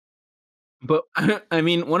 But I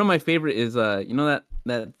mean, one of my favorite is that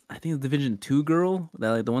I think it's Division 2 girl, that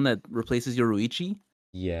like the one that replaces Yoruichi.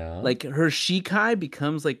 Yeah. Like her Shikai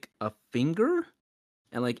becomes like a finger,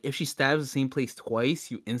 and like if she stabs the same place twice,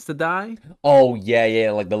 you insta die. Oh yeah, yeah,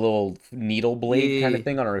 like the little needle blade kind of Yeah.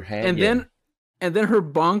 thing on her hand. And Yeah. then and then her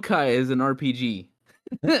Bankai is an RPG.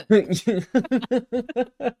 I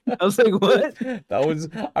was like, what? That was,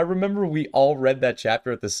 I remember we all read that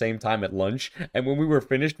chapter at the same time at lunch, and when we were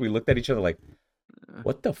finished, we looked at each other like,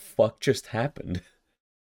 what the fuck just happened?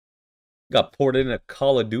 Got poured in a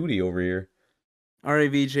Call of Duty over here. All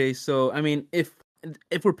right, VJ. So I mean, if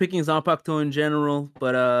we're picking Zanpakuto in general,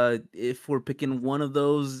 but if we're picking one of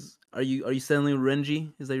those, are you settling with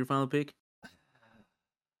Renji? Is that your final pick?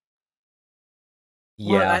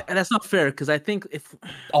 Well, Yeah. and that's not fair because I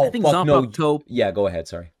Oh think fuck no. Zanpakuto, Yeah, go ahead,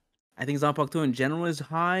 sorry. I think Zanpakuto in general is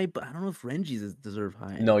high, but I don't know if Renji's is deserve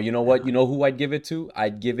high No, you know that what? You high. know who I'd give it to?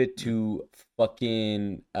 I'd give it Mm. to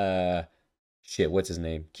fucking shit, what's his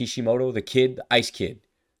name? Kishimoto, the kid, Ice Kid.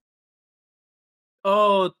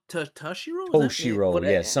 Oh, Tashiro, is that it? Toshiro, What?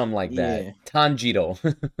 yeah, something like that. Yeah, Tanjiro.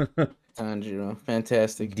 Tanjiro,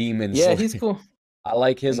 fantastic. Demon Yeah, he's Slayer. cool. I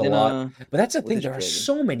like his And a then lot. But that's the with thing, his there are dragon.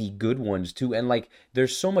 so many good ones too. And like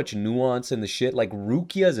there's so much nuance in the shit. Like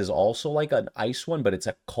Rukia's is also like an ice one, but it's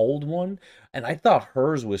a cold one. And I thought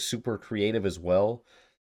hers was super creative as well.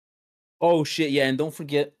 Oh shit, yeah, and don't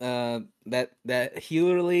forget that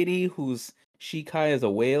healer lady who's Shikai is a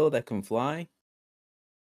whale that can fly.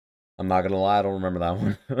 I'm not gonna lie, I don't remember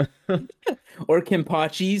that one. Or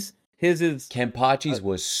Kenpachi's. His is uh, Kenpachi's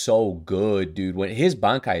was so good, dude. When his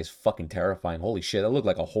Bankai is fucking terrifying. Holy shit, that looked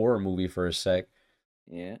like a horror movie for a sec.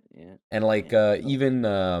 yeah, yeah. And like Man. even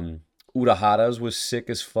Urahara's was sick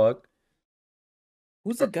as fuck.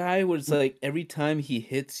 Who's the guy where it's like every time he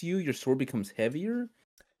hits you, your sword becomes heavier?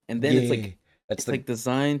 And then Yeah, that's it's the. like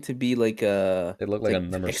designed to be like It looked it's like a like to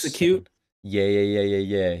number execute. 7. Yeah, yeah, yeah,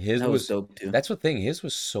 yeah, yeah. His That was was. dope too. That's the thing. His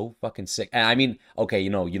was so fucking sick. And I mean, okay, you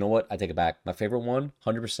know what? I take it back. My favorite one,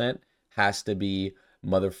 100%, has to be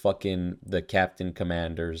motherfucking the Captain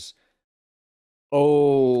Commanders.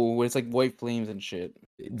 Oh, where it's like white flames and shit.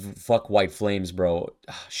 Fuck White Flames, bro.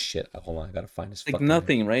 Ah, shit. Hold on, I gotta find his Like fucking name.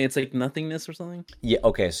 nothing, right? It's like nothingness or something. Yeah,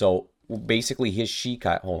 okay, so basically his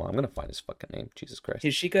Shikai. Hold on, I'm gonna find his fucking name. Jesus Christ.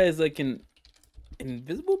 His Shikai is like an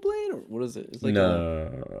invisible blade, or what is it? It's like a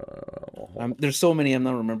No, hold on. there's so many I'm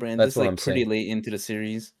not remembering. And That's this is what I'm like pretty saying. late into the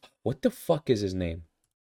series. What the fuck is his name?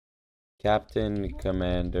 Captain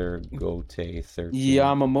Commander Gote 13.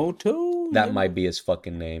 Yamamoto, That might be his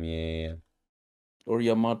fucking name. Yeah, yeah, yeah. or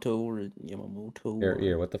Yamato or Yamamoto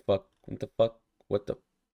Here, or what the fuck? What the fuck? What the?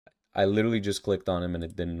 I literally just clicked on him and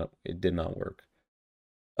it did not work.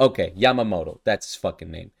 Okay, Yamamoto. That's his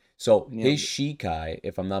fucking name. So yeah. his Shikai,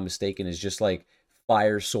 if I'm not mistaken, is just like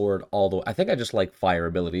fire sword all the way. I think I just like fire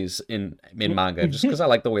abilities in manga just because I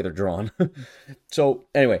like the way they're drawn. So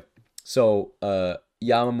anyway, so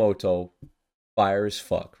Yamamoto, fire as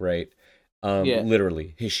fuck, right? Yeah.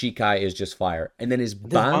 Literally, his Shikai is just fire, and then This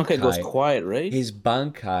Bankai goes quiet, right? His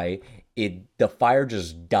Bankai, the fire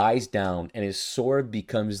just dies down, and his sword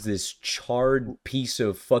becomes this charred piece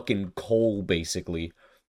of fucking coal, basically.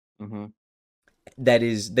 Mm-hmm.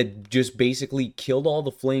 That just basically killed all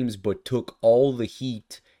the flames, but took all the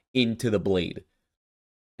heat into the blade.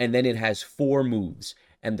 And then it has 4 moves,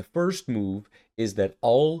 and the first move is that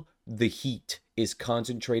all the heat is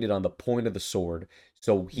concentrated on the point of the sword.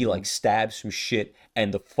 So he Mm-hmm. like stabs some shit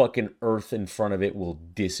and the fucking earth in front of it will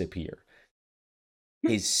disappear.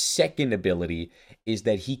 His second ability is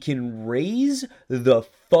that he can raise the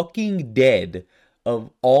fucking dead of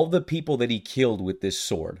all the people that he killed with this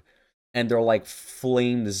sword. and they're like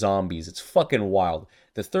flamed zombies. It's fucking wild.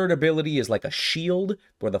 The third ability is like a shield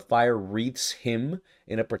where the fire wreaths him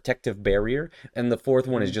in a protective barrier, and the fourth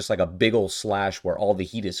one is Mhm. just like a big old slash where all the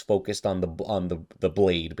heat is focused on the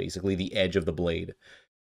blade, basically the edge of the blade.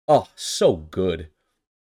 Oh, so good.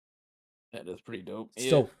 That is pretty dope. Yeah.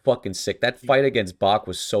 So fucking sick. That You- fight against Bach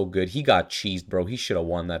was so good. He got cheesed, bro. He should have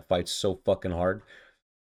won that fight so fucking hard.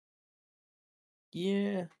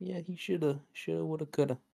 Yeah, yeah, he shoulda, woulda,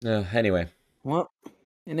 coulda. Anyway, Well,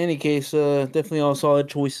 in any case, definitely all solid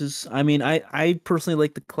choices. I mean, I personally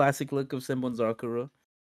like the classic look of Senbon Zakura.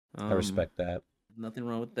 I Um, respect that. nothing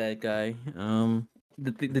wrong with that guy.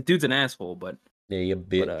 The dude's an asshole, Yeah, you but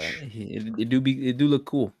bitch. it do look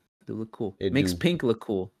cool. It do look cool. It Makes do. pink look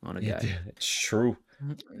cool on a guy. It's true.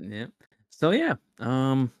 Yeah. So yeah,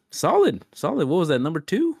 solid, solid. What was that? Number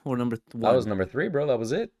two or number That was one? number 3, bro. That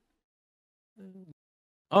was it.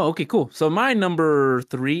 Oh, okay, cool. So my number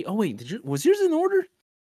three. Oh wait, was yours in order?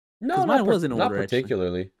 No, Because mine was in not order actually.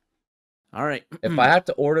 particularly. All right. If I had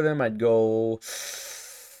to order them, I'd go.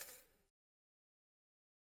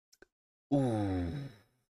 Ooh,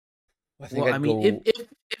 I think Well, I I'd mean, go.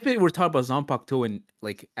 if it were talking about Zanpakuto and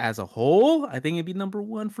like as a whole, I think it'd be number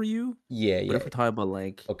one for you. Yeah, But yeah. if we're talking about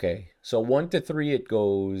like Okay, so 1 to 3, it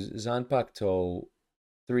goes Zanpakuto,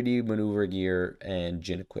 3D maneuver gear, and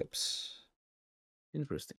Jin equips.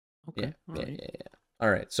 interesting. Yeah, Okay. All yeah, right. yeah, yeah. All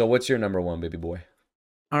right. So what's your number one, baby boy?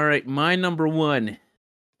 All right. My number one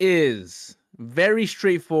is very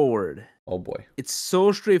straightforward. Oh boy. It's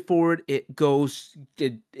so straightforward. It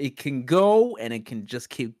can go and it can just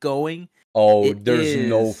keep going. Oh, It there's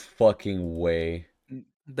no is fucking way.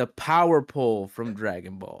 the power pole from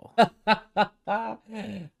Dragon Ball.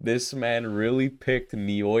 This man really picked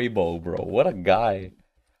Nioibo, bro. What a guy.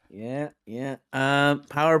 Yeah, yeah.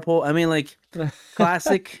 Power pole. I mean, like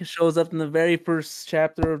classic shows up in the very first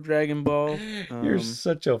chapter of Dragon Ball. You're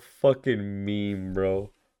such a fucking meme,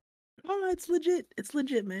 bro. Oh, it's legit. It's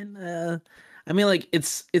legit, man. I mean, like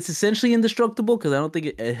it's essentially indestructible because I don't think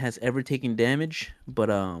it has ever taken damage, but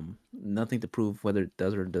nothing to prove whether it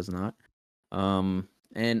does or does not.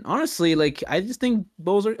 And honestly, like I just think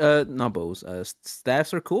bows are not bows,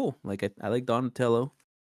 staffs are cool. Like I like Donatello,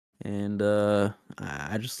 and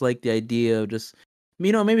I just like the idea of just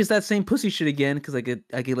maybe it's that same pussy shit again because I could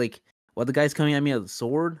like while the guy's coming at me with a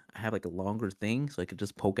sword, I have like a longer thing so I could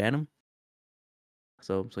just poke at him.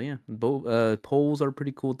 So yeah, poles are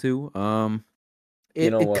pretty cool too. You It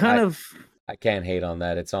know it what? kind of I can't hate on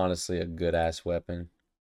that. It's honestly a good ass weapon.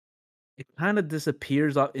 it kind of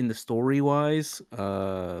disappears in the story wise,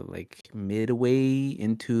 like midway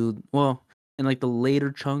into in like the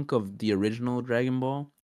later chunk of the original Dragon Ball,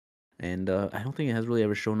 and I don't think it has really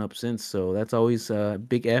ever shown up since. So that's always a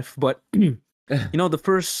big F. But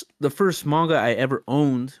the first manga I ever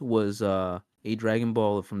owned was a Dragon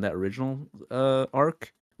Ball from that original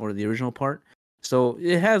arc or the original part. So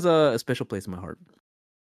it has a special place in my heart.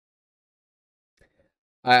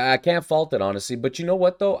 I can't fault it honestly, but you know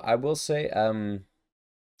what though? I will say,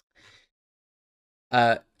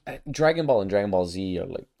 uh, Dragon Ball and Dragon Ball Z are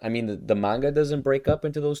like, I mean, the manga doesn't break up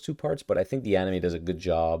into those two parts, but I think the anime does a good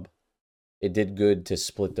job. It did good to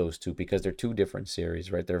split those two because they're two different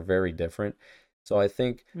series, right? They're very different. So I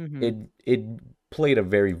think Hmm. it played a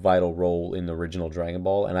very vital role in the original Dragon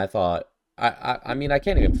Ball, and I thought, I mean, I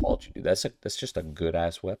can't even fault you, dude. That's just a good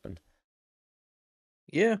ass weapon.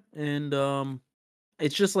 Yeah, and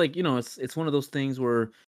it's just like it's one of those things where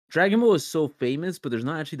Dragon Ball is so famous, but there's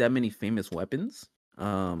not actually that many famous weapons.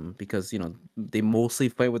 Because they mostly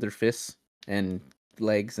fight with their fists and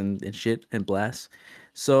legs and shit and blasts.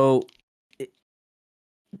 So, it,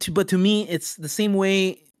 but to me, it's the same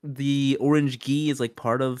way the orange gi is like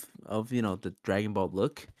part of the Dragon Ball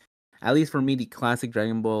look. At least for me, the classic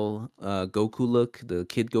Dragon Ball Goku look, the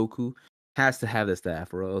Kid Goku, has to have the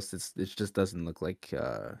staff, or else it just doesn't look like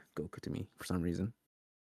Goku to me for some reason.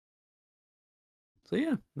 So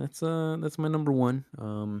yeah, that's my number one.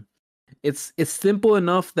 It's simple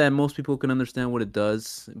enough that most people can understand what it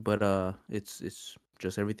does, but it's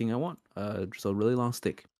just everything I want. Just a really long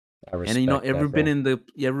stick. I And respect ever that, been bro. in the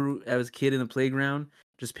you ever as a kid in the playground,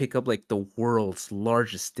 just pick up like the world's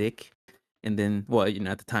largest stick, and then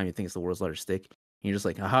at the time you think it's the world's largest stick, and you're just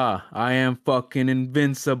like, aha, I am fucking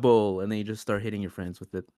invincible, and then you just start hitting your friends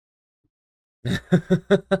with it.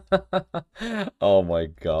 Oh my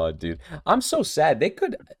God, dude. I'm so sad. They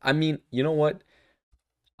could, I mean, you know what?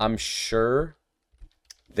 I'm sure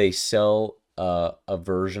they sell a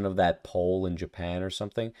version of that pole in Japan or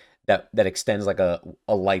something that extends like a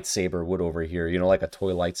lightsaber would over here, like a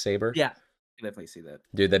toy lightsaber. Yeah, I can definitely see that.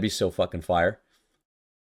 Dude, that'd be so fucking fire.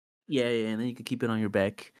 Yeah, yeah, and then you can keep it on your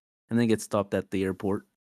back. and then get stopped at the airport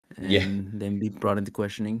Yeah. and then be brought into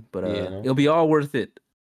questioning. But You know. it'll be all worth it.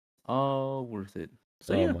 All worth it.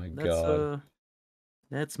 So Oh yeah, my god.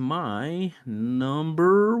 that's my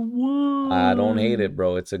number I don't hate it, one.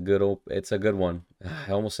 bro. It's a it's a good one.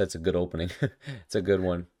 I almost said it's a good opening. It's a good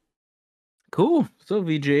one. Cool. So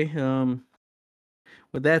VJ,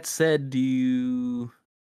 with that said, do you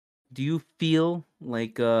feel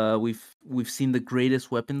like we've seen the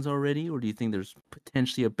greatest weapons already, or do you think there's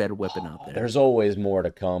potentially a better weapon out there? There's always more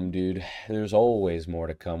to come, dude. There's always more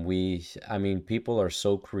to come. I mean, people are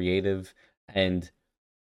so creative, and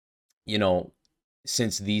you know,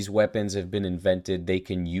 since these weapons have been invented, they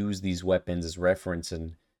can use these weapons as reference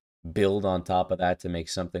and build on top of that to make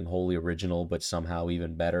something wholly original, but somehow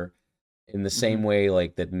even better. In the Hmm. same way,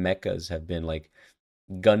 like that mechas have been like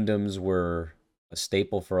Gundams were a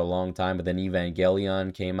staple for a long time, but then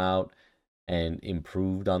Evangelion came out and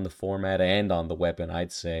improved on the format and on the weapon,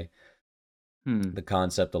 I'd say. Hmm. The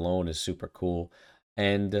concept alone is super cool.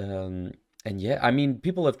 And yeah, I mean,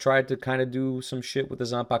 people have tried to kind of do some shit with the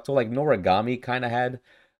Zanpakuto. Like Noragami kind of had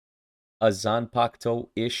a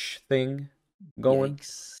Zanpakuto-ish thing going.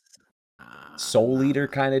 Yikes. Soul Eater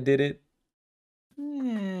kind of did it.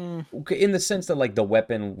 Eh, Okay, in the sense that like the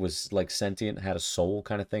weapon was like sentient, had a soul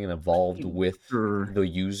kind of thing, and evolved with sure. the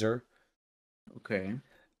user. Okay.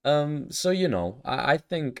 So you know, I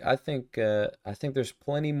think there's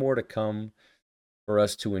plenty more to come for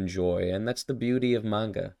us to enjoy, and that's the beauty of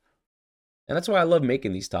manga. And that's why I love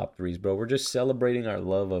making these top threes, bro. We're just celebrating our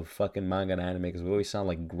love of fucking manga and anime because we always sound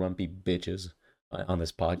like grumpy bitches on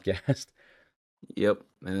this podcast. Yep.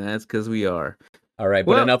 And that's because we are. All right,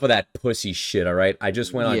 but Well, enough of that pussy shit, all right? I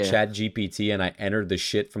just went on yeah. Chat GPT and I entered the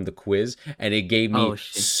shit from the quiz and it gave Oh me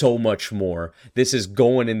shit. so much more. This is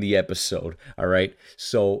going in the episode, all right?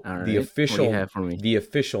 So All right. What do you have for me? the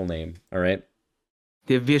official name, all right?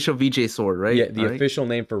 The official VJ sword, right? Yeah, the All right. official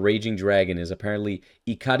name for Raging Dragon is apparently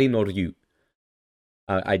Ikari no Ryu.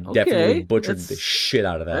 I definitely Okay. butchered the shit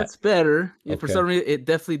out of that. That's better. Yeah, for Okay. some reason, it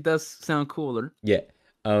definitely does sound cooler. Yeah.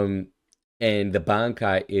 Um, and the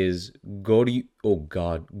Bankai is Goryu. Oh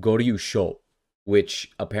God, Goryu Sho,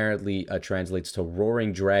 which apparently translates to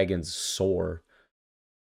Roaring Dragon's Soar.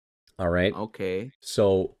 All right. Okay.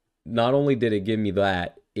 So not only did it give me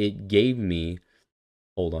that, it gave me.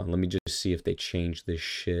 Hold on, let me just see if they changed this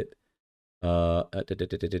shit.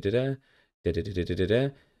 Da-da-da-da-da-da, da-da-da-da-da-da.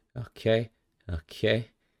 Okay. Okay.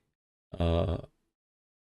 Uh,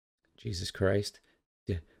 Jesus Christ.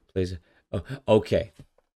 Yeah, please. Oh, okay.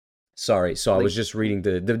 Sorry. So I was Like, just reading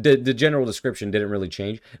the general description didn't really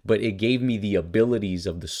change, but it gave me the abilities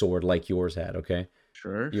of the sword like yours had, okay?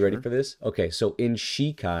 sure, You ready sure. for this? Okay, so in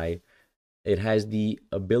Shikai, it has the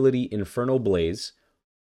ability Inferno Blaze,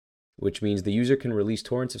 which means the user can release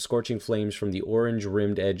torrents of scorching flames from the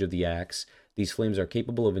orange-rimmed edge of the axe. These flames are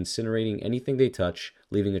capable of incinerating anything they touch,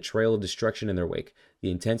 leaving a trail of destruction in their wake. The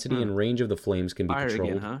intensity Huh. and range of the flames can be Fire again,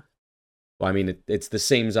 controlled. huh? Well, I mean, it's the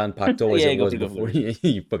same Zanpakuto as Yeah, it go was for it, go before. for it.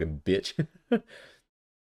 You fucking bitch.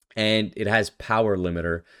 And it has power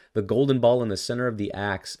limiter. The golden ball in the center of the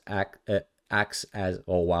axe acts as,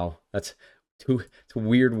 oh wow, that's two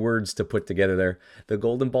weird words to put together there. The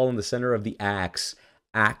golden ball in the center of the axe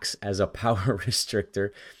acts as a power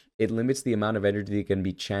restrictor. It limits the amount of energy that can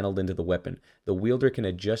be channeled into the weapon. The wielder can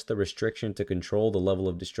adjust the restriction to control the level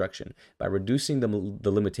of destruction. By reducing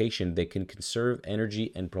the limitation, they can conserve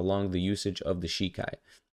energy and prolong the usage of the Shikai.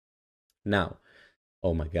 Now,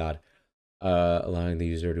 oh my god, allowing the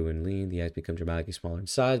user to lean. The axe becomes dramatically smaller in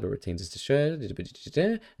size, but retains its distress.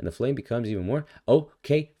 And the flame becomes even more.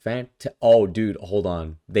 Okay, fantastic. Oh, dude, hold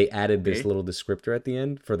on. They added this Okay. little descriptor at the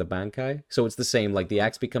end for the Bankai. So it's the same. Like the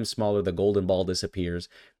axe becomes smaller, the golden ball disappears.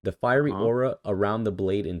 The fiery Uh-huh. aura around the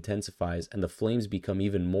blade intensifies, and the flames become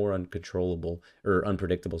even more uncontrollable or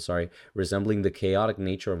unpredictable. Sorry, resembling the chaotic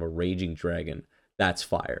nature of a raging dragon. That's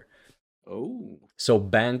fire. Oh. So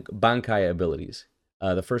Bankai abilities.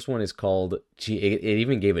 The first one is called. Gee, it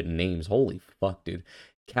even gave it names. Holy fuck, dude!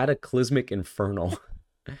 Cataclysmic Infernal.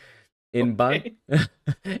 In Ban Okay.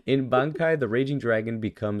 in Bankai, the Raging Dragon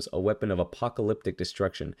becomes a weapon of apocalyptic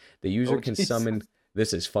destruction. The user Oh can Jesus. summon.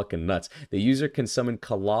 This is fucking nuts. The user can summon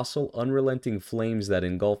colossal, unrelenting flames that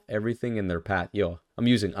engulf everything in their path. Yo, I'm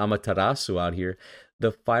using Amaterasu out here.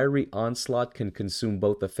 The fiery onslaught can consume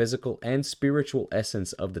both the physical and spiritual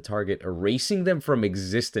essence of the target, erasing them from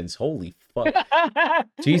existence. Holy fuck.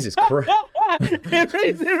 Jesus Christ.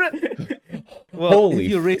 Well, if Holy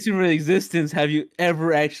you erase your existence, have you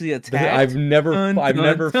ever actually I've attacked? never, Dun I've dun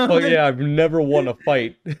never, dun. yeah, I've never won a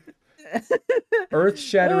fight.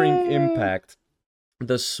 Earth-shattering Uh, impact.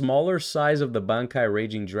 The smaller size of the Bankai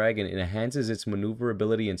Raging Dragon enhances its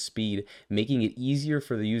maneuverability and speed, making it easier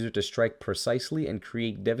for the user to strike precisely and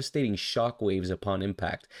create devastating shockwaves upon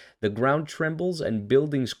impact. The ground trembles and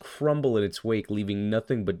buildings crumble in its wake, leaving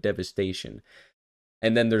nothing but devastation.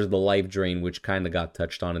 And then there's the life drain, which kind of got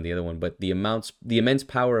touched on in the other one. But the immense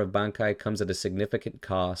power of Bankai comes at a significant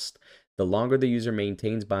cost. The longer the user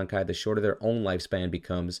maintains Bankai, the shorter their own lifespan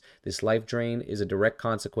becomes. This life drain is a direct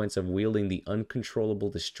consequence of wielding the uncontrollable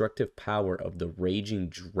destructive power of the Raging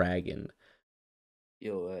Dragon.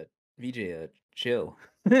 Yo, VJ, chill.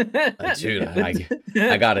 Dude,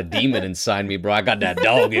 I got a demon inside me, bro. I got that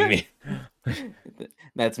dog in me.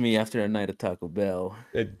 That's me after a night of Taco Bell.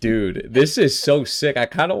 Dude, this is so sick. I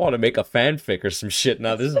kind of want to make a fanfic or some shit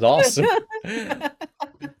now. This is awesome.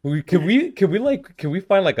 Can we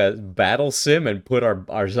find like a battle sim and put our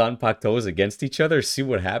Zanpakutos against each other, see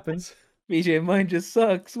what happens? BJ, mine just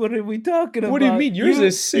sucks. What are we talking about? What do you mean? Yours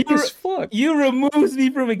is sick as fuck. You removes me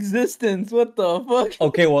from existence. What the fuck?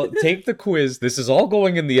 Okay, well, take the quiz. This is all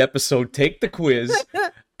going in the episode. Take the quiz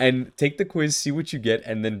and see what you get,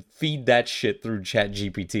 and then feed that shit through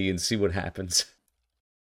ChatGPT and see what happens.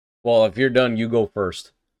 Well, if you're done, you go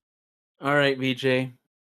first. All right, BJ.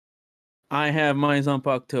 I have my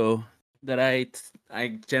Zanpakuto that I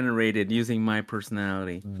generated using my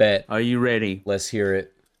personality. Bet. Are you ready? Let's hear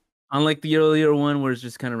it. Unlike the earlier one where it's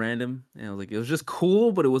just kind of random, and I was like, it was just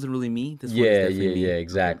cool, but it wasn't really me. This one is definitely me.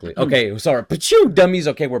 Exactly. Okay, sorry. Pachoo, dummies.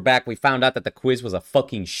 Okay, we're back. We found out that the quiz was a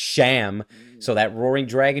fucking sham. So that roaring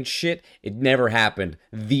dragon shit, it never happened.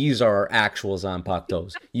 These are our actual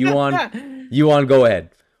Zanpakutos. You on, go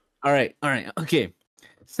ahead. All right. Okay.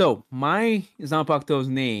 So my Zanpakuto's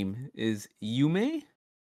name is Yume,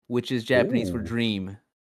 which is Japanese for dream.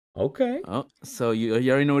 Okay. Oh, so you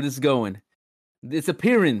already know where this is going. Its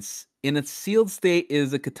appearance in its sealed state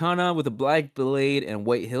is a katana with a black blade and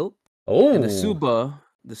white hilt. Oh. And the suba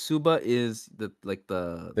is the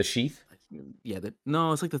sheath. Yeah,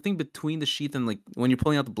 no, it's like the thing between the sheath and like when you're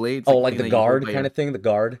pulling out the blades. Like the guard kind of thing. The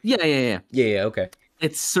guard. Yeah. Okay.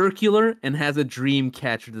 It's circular and has a dream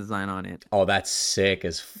catcher design on it. Oh, that's sick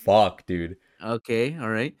as fuck, dude. Okay, all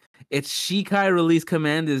right. Its Shikai release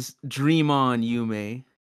command is Dream On, Yume.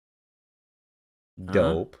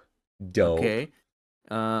 Dope. Okay.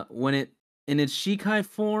 When it in its Shikai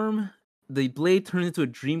form, the blade turns into a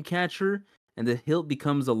dream catcher and the hilt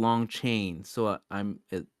becomes a long chain. So I'm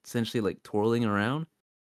essentially like twirling around.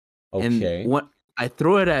 Okay. And what I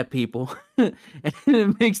throw it at people and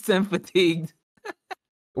it makes them fatigued.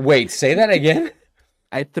 Wait, say that again?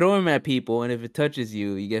 I throw him at people, and if it touches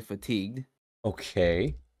you, you get fatigued.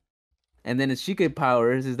 Okay. And then its Shikai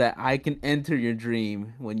powers is that I can enter your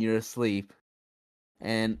dream when you're asleep.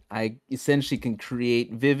 And I essentially can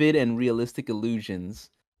create vivid and realistic illusions,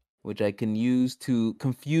 which I can use to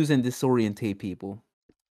confuse and disorientate people.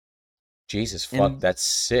 Jesus fuck, that's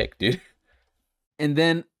sick, dude. And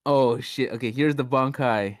then, oh shit, okay, here's the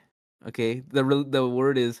Bankai. Okay, the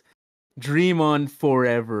word is Dream On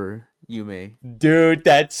Forever, Yume. Dude,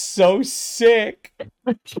 that's so sick.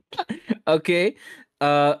 Okay.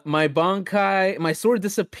 My Bankai, my sword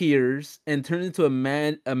disappears and turns into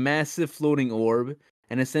a massive floating orb,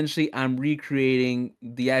 and essentially I'm recreating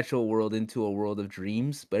the actual world into a world of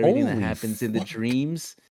dreams, but everything that happens in the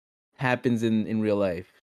dreams happens in real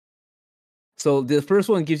life. So the first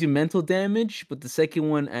one gives you mental damage, but the second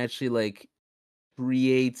one actually like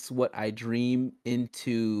creates what I dream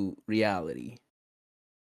into reality.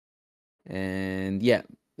 And yeah,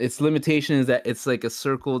 its limitation is that it's like a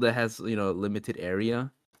circle that has, a limited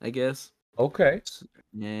area, I guess. Okay.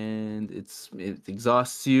 And it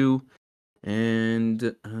exhausts you,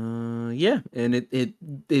 and yeah, and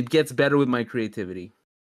it gets better with my creativity.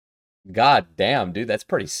 God damn, dude, that's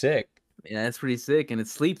pretty sick. Yeah, that's pretty sick, and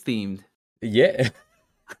it's sleep themed. Yeah.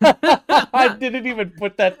 I didn't even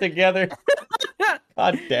put that together.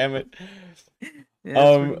 God damn it.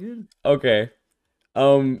 Yeah, okay.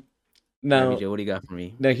 Now, BJ, what do you got for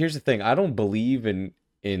me? Now here's the thing. I don't believe in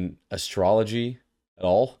astrology at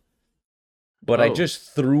all. But I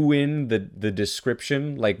just threw in the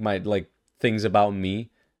description, like things about me,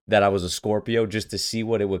 that I was a Scorpio, just to see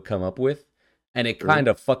what it would come up with. And it kind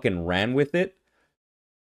of fucking ran with it.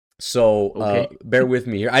 So bear with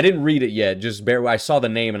me here. I didn't read it yet. Just I saw the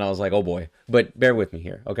name and I was like, oh boy. But bear with me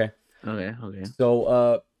here, okay? Okay.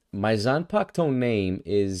 So my Zanpakuto name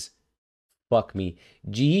is, fuck me,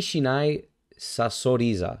 Jiishinai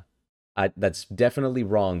Sasoriza. That's definitely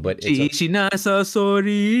wrong, but it's something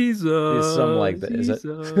like that. Is it?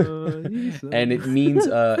 And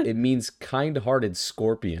it means kind-hearted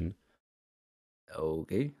scorpion.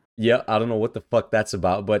 Okay. Yeah, I don't know what the fuck that's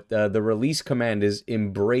about, but the release command is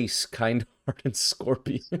embrace kind-hearted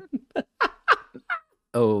scorpion.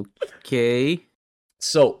 Okay.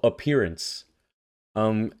 So, appearance.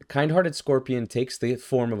 Kind-hearted scorpion takes the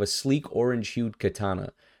form of a sleek orange-hued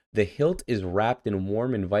katana. The hilt is wrapped in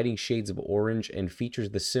warm, inviting shades of orange and features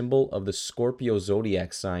the symbol of the Scorpio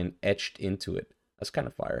zodiac sign etched into it. That's kind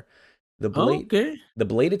of fire. The blade, Okay. the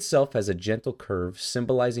blade itself has a gentle curve,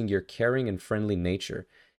 symbolizing your caring and friendly nature.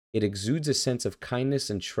 It exudes a sense of kindness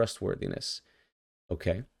and trustworthiness.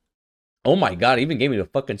 Okay. Oh my god, it even gave me the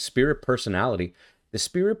fucking spirit personality. The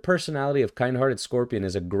spirit personality of kind-hearted scorpion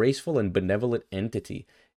is a graceful and benevolent entity.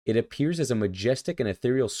 It appears as a majestic and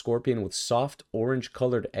ethereal scorpion with soft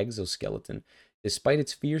orange-colored exoskeleton. Despite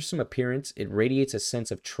its fearsome appearance, it radiates a sense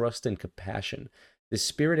of trust and compassion. The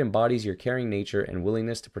spirit embodies your caring nature and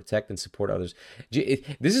willingness to protect and support others.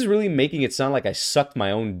 This is really making it sound like I sucked my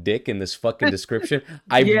own dick in this fucking description.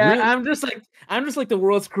 I Yeah, really, I'm just like the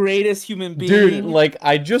world's greatest human dude, being. like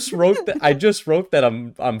I just wrote that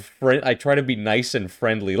I'm friend I try to be nice and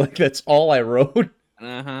friendly. Like that's all I wrote.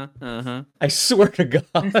 Uh-huh. Uh-huh. I swear to God.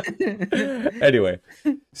 Anyway,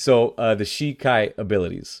 so the Shikai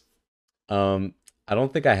abilities. Um I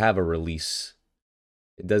don't think I have a release.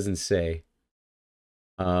 It doesn't say.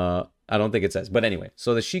 I don't think it says. But anyway,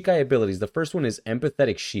 so the Shikai abilities. The first one is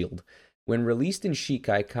Empathetic Shield. When released in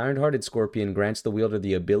Shikai, Kind-Hearted Scorpion grants the wielder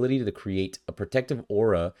the ability to create a protective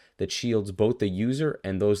aura that shields both the user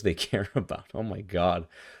and those they care about. Oh my god.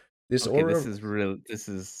 This Okay, aura, this is real. This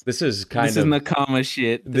is this is this kind is of, Nakama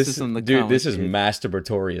shit. This is this, some dude, Nakama this is shit.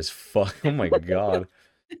 masturbatory as fuck. Oh my god.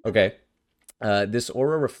 Okay. This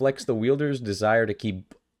aura reflects the wielder's desire to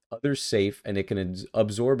keep others safe, and it can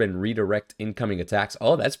absorb and redirect incoming attacks.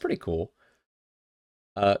 Oh, that's pretty cool.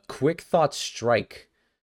 Quick Thought Strike.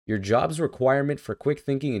 Your job's requirement for quick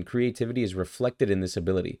thinking and creativity is reflected in this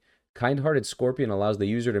ability. Kind-hearted Scorpion allows the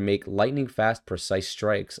user to make lightning-fast, precise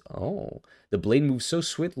strikes. Oh, the blade moves so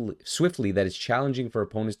swiftly that it's challenging for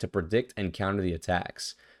opponents to predict and counter the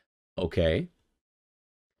attacks. Okay.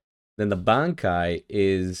 Then the Bankai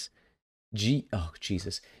is oh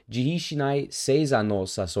Jesus, Jihishinai Seiza no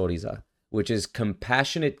Sasoriza, which is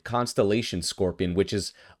Compassionate Constellation Scorpion, which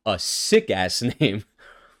is a sick ass name.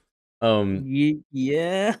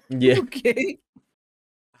 Yeah. Yeah. Okay.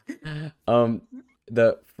 Um,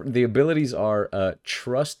 the abilities are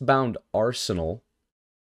Trust-bound Arsenal.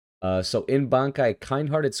 So in Bankai,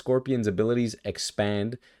 Kind-hearted Scorpion's abilities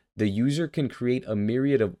expand. The user can create a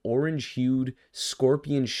myriad of orange-hued,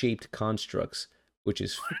 scorpion-shaped constructs, which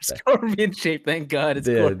is Scorpion shape. Thank God it's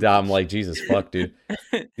I'm scorpion. like, Jesus fuck, dude.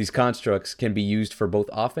 These constructs can be used for both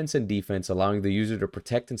offense and defense, allowing the user to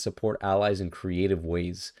protect and support allies in creative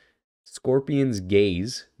ways. Scorpion's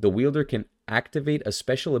Gaze. The wielder can activate a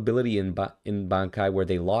special ability in Bankai where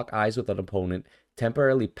they lock eyes with an opponent,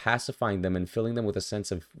 temporarily pacifying them and filling them with a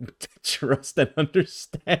sense of trust and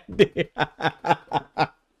understanding. A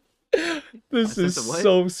This is sense of what?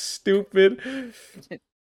 so stupid.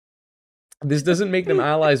 This doesn't make them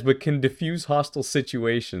allies, but can diffuse hostile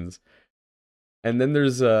situations. And then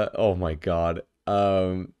there's oh my god,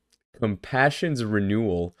 Compassion's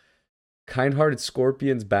Renewal. Kind-hearted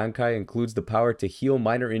Scorpion's Bankai includes the power to heal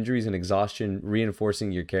minor injuries and exhaustion,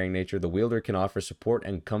 reinforcing your caring nature. The wielder can offer support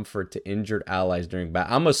and comfort to injured allies during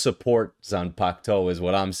battle. I'm a support Zanpakuto is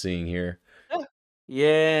what I'm seeing here.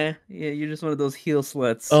 Yeah, you're just one of those heel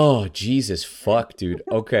sluts. Oh, Jesus fuck, dude.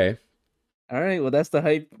 Okay. All right, well that's the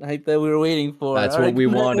hype that we were waiting for. That's All what right, we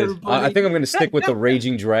good night, wanted. I everybody. think I'm going to stick with the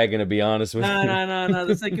Raging Dragon, to be honest with No, you. no, no, no.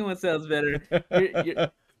 The second one sounds better.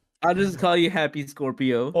 I'll just call you Happy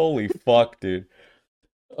Scorpio. Holy fuck, dude.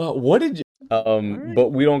 What did you All right. but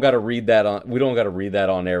we don't got to read that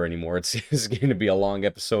on air anymore. It's going to be a long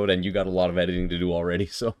episode and you got a lot of editing to do already,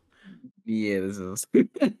 so Yeah, this is.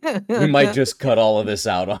 we might just cut all of this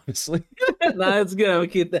out, honestly. Nah, it's good. I'll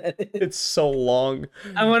keep that in. It's so long.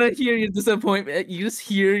 I want to hear your disappointment. You just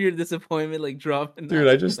hear your disappointment like dropping Dude,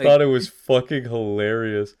 out. I just Like thought it was fucking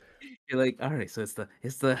hilarious. you're like, all right, so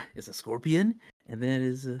it's a scorpion, and then it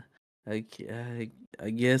is a I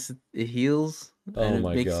guess it heals and Oh it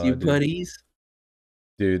my makes you god, dude. buddies.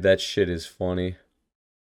 Dude, that shit is funny.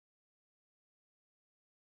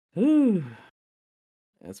 Ooh,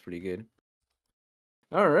 that's pretty good.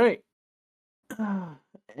 All right,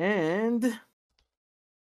 and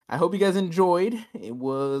I hope you guys enjoyed. It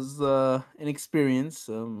was an experience.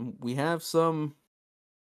 We have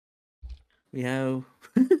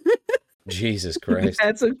Jesus we've Christ.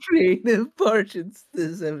 had some creative portions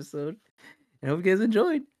this episode. I hope you guys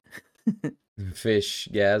enjoyed.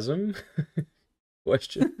 Fishgasm?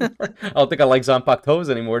 Question mark. I don't think I like Zanpakutos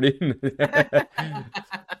anymore, dude.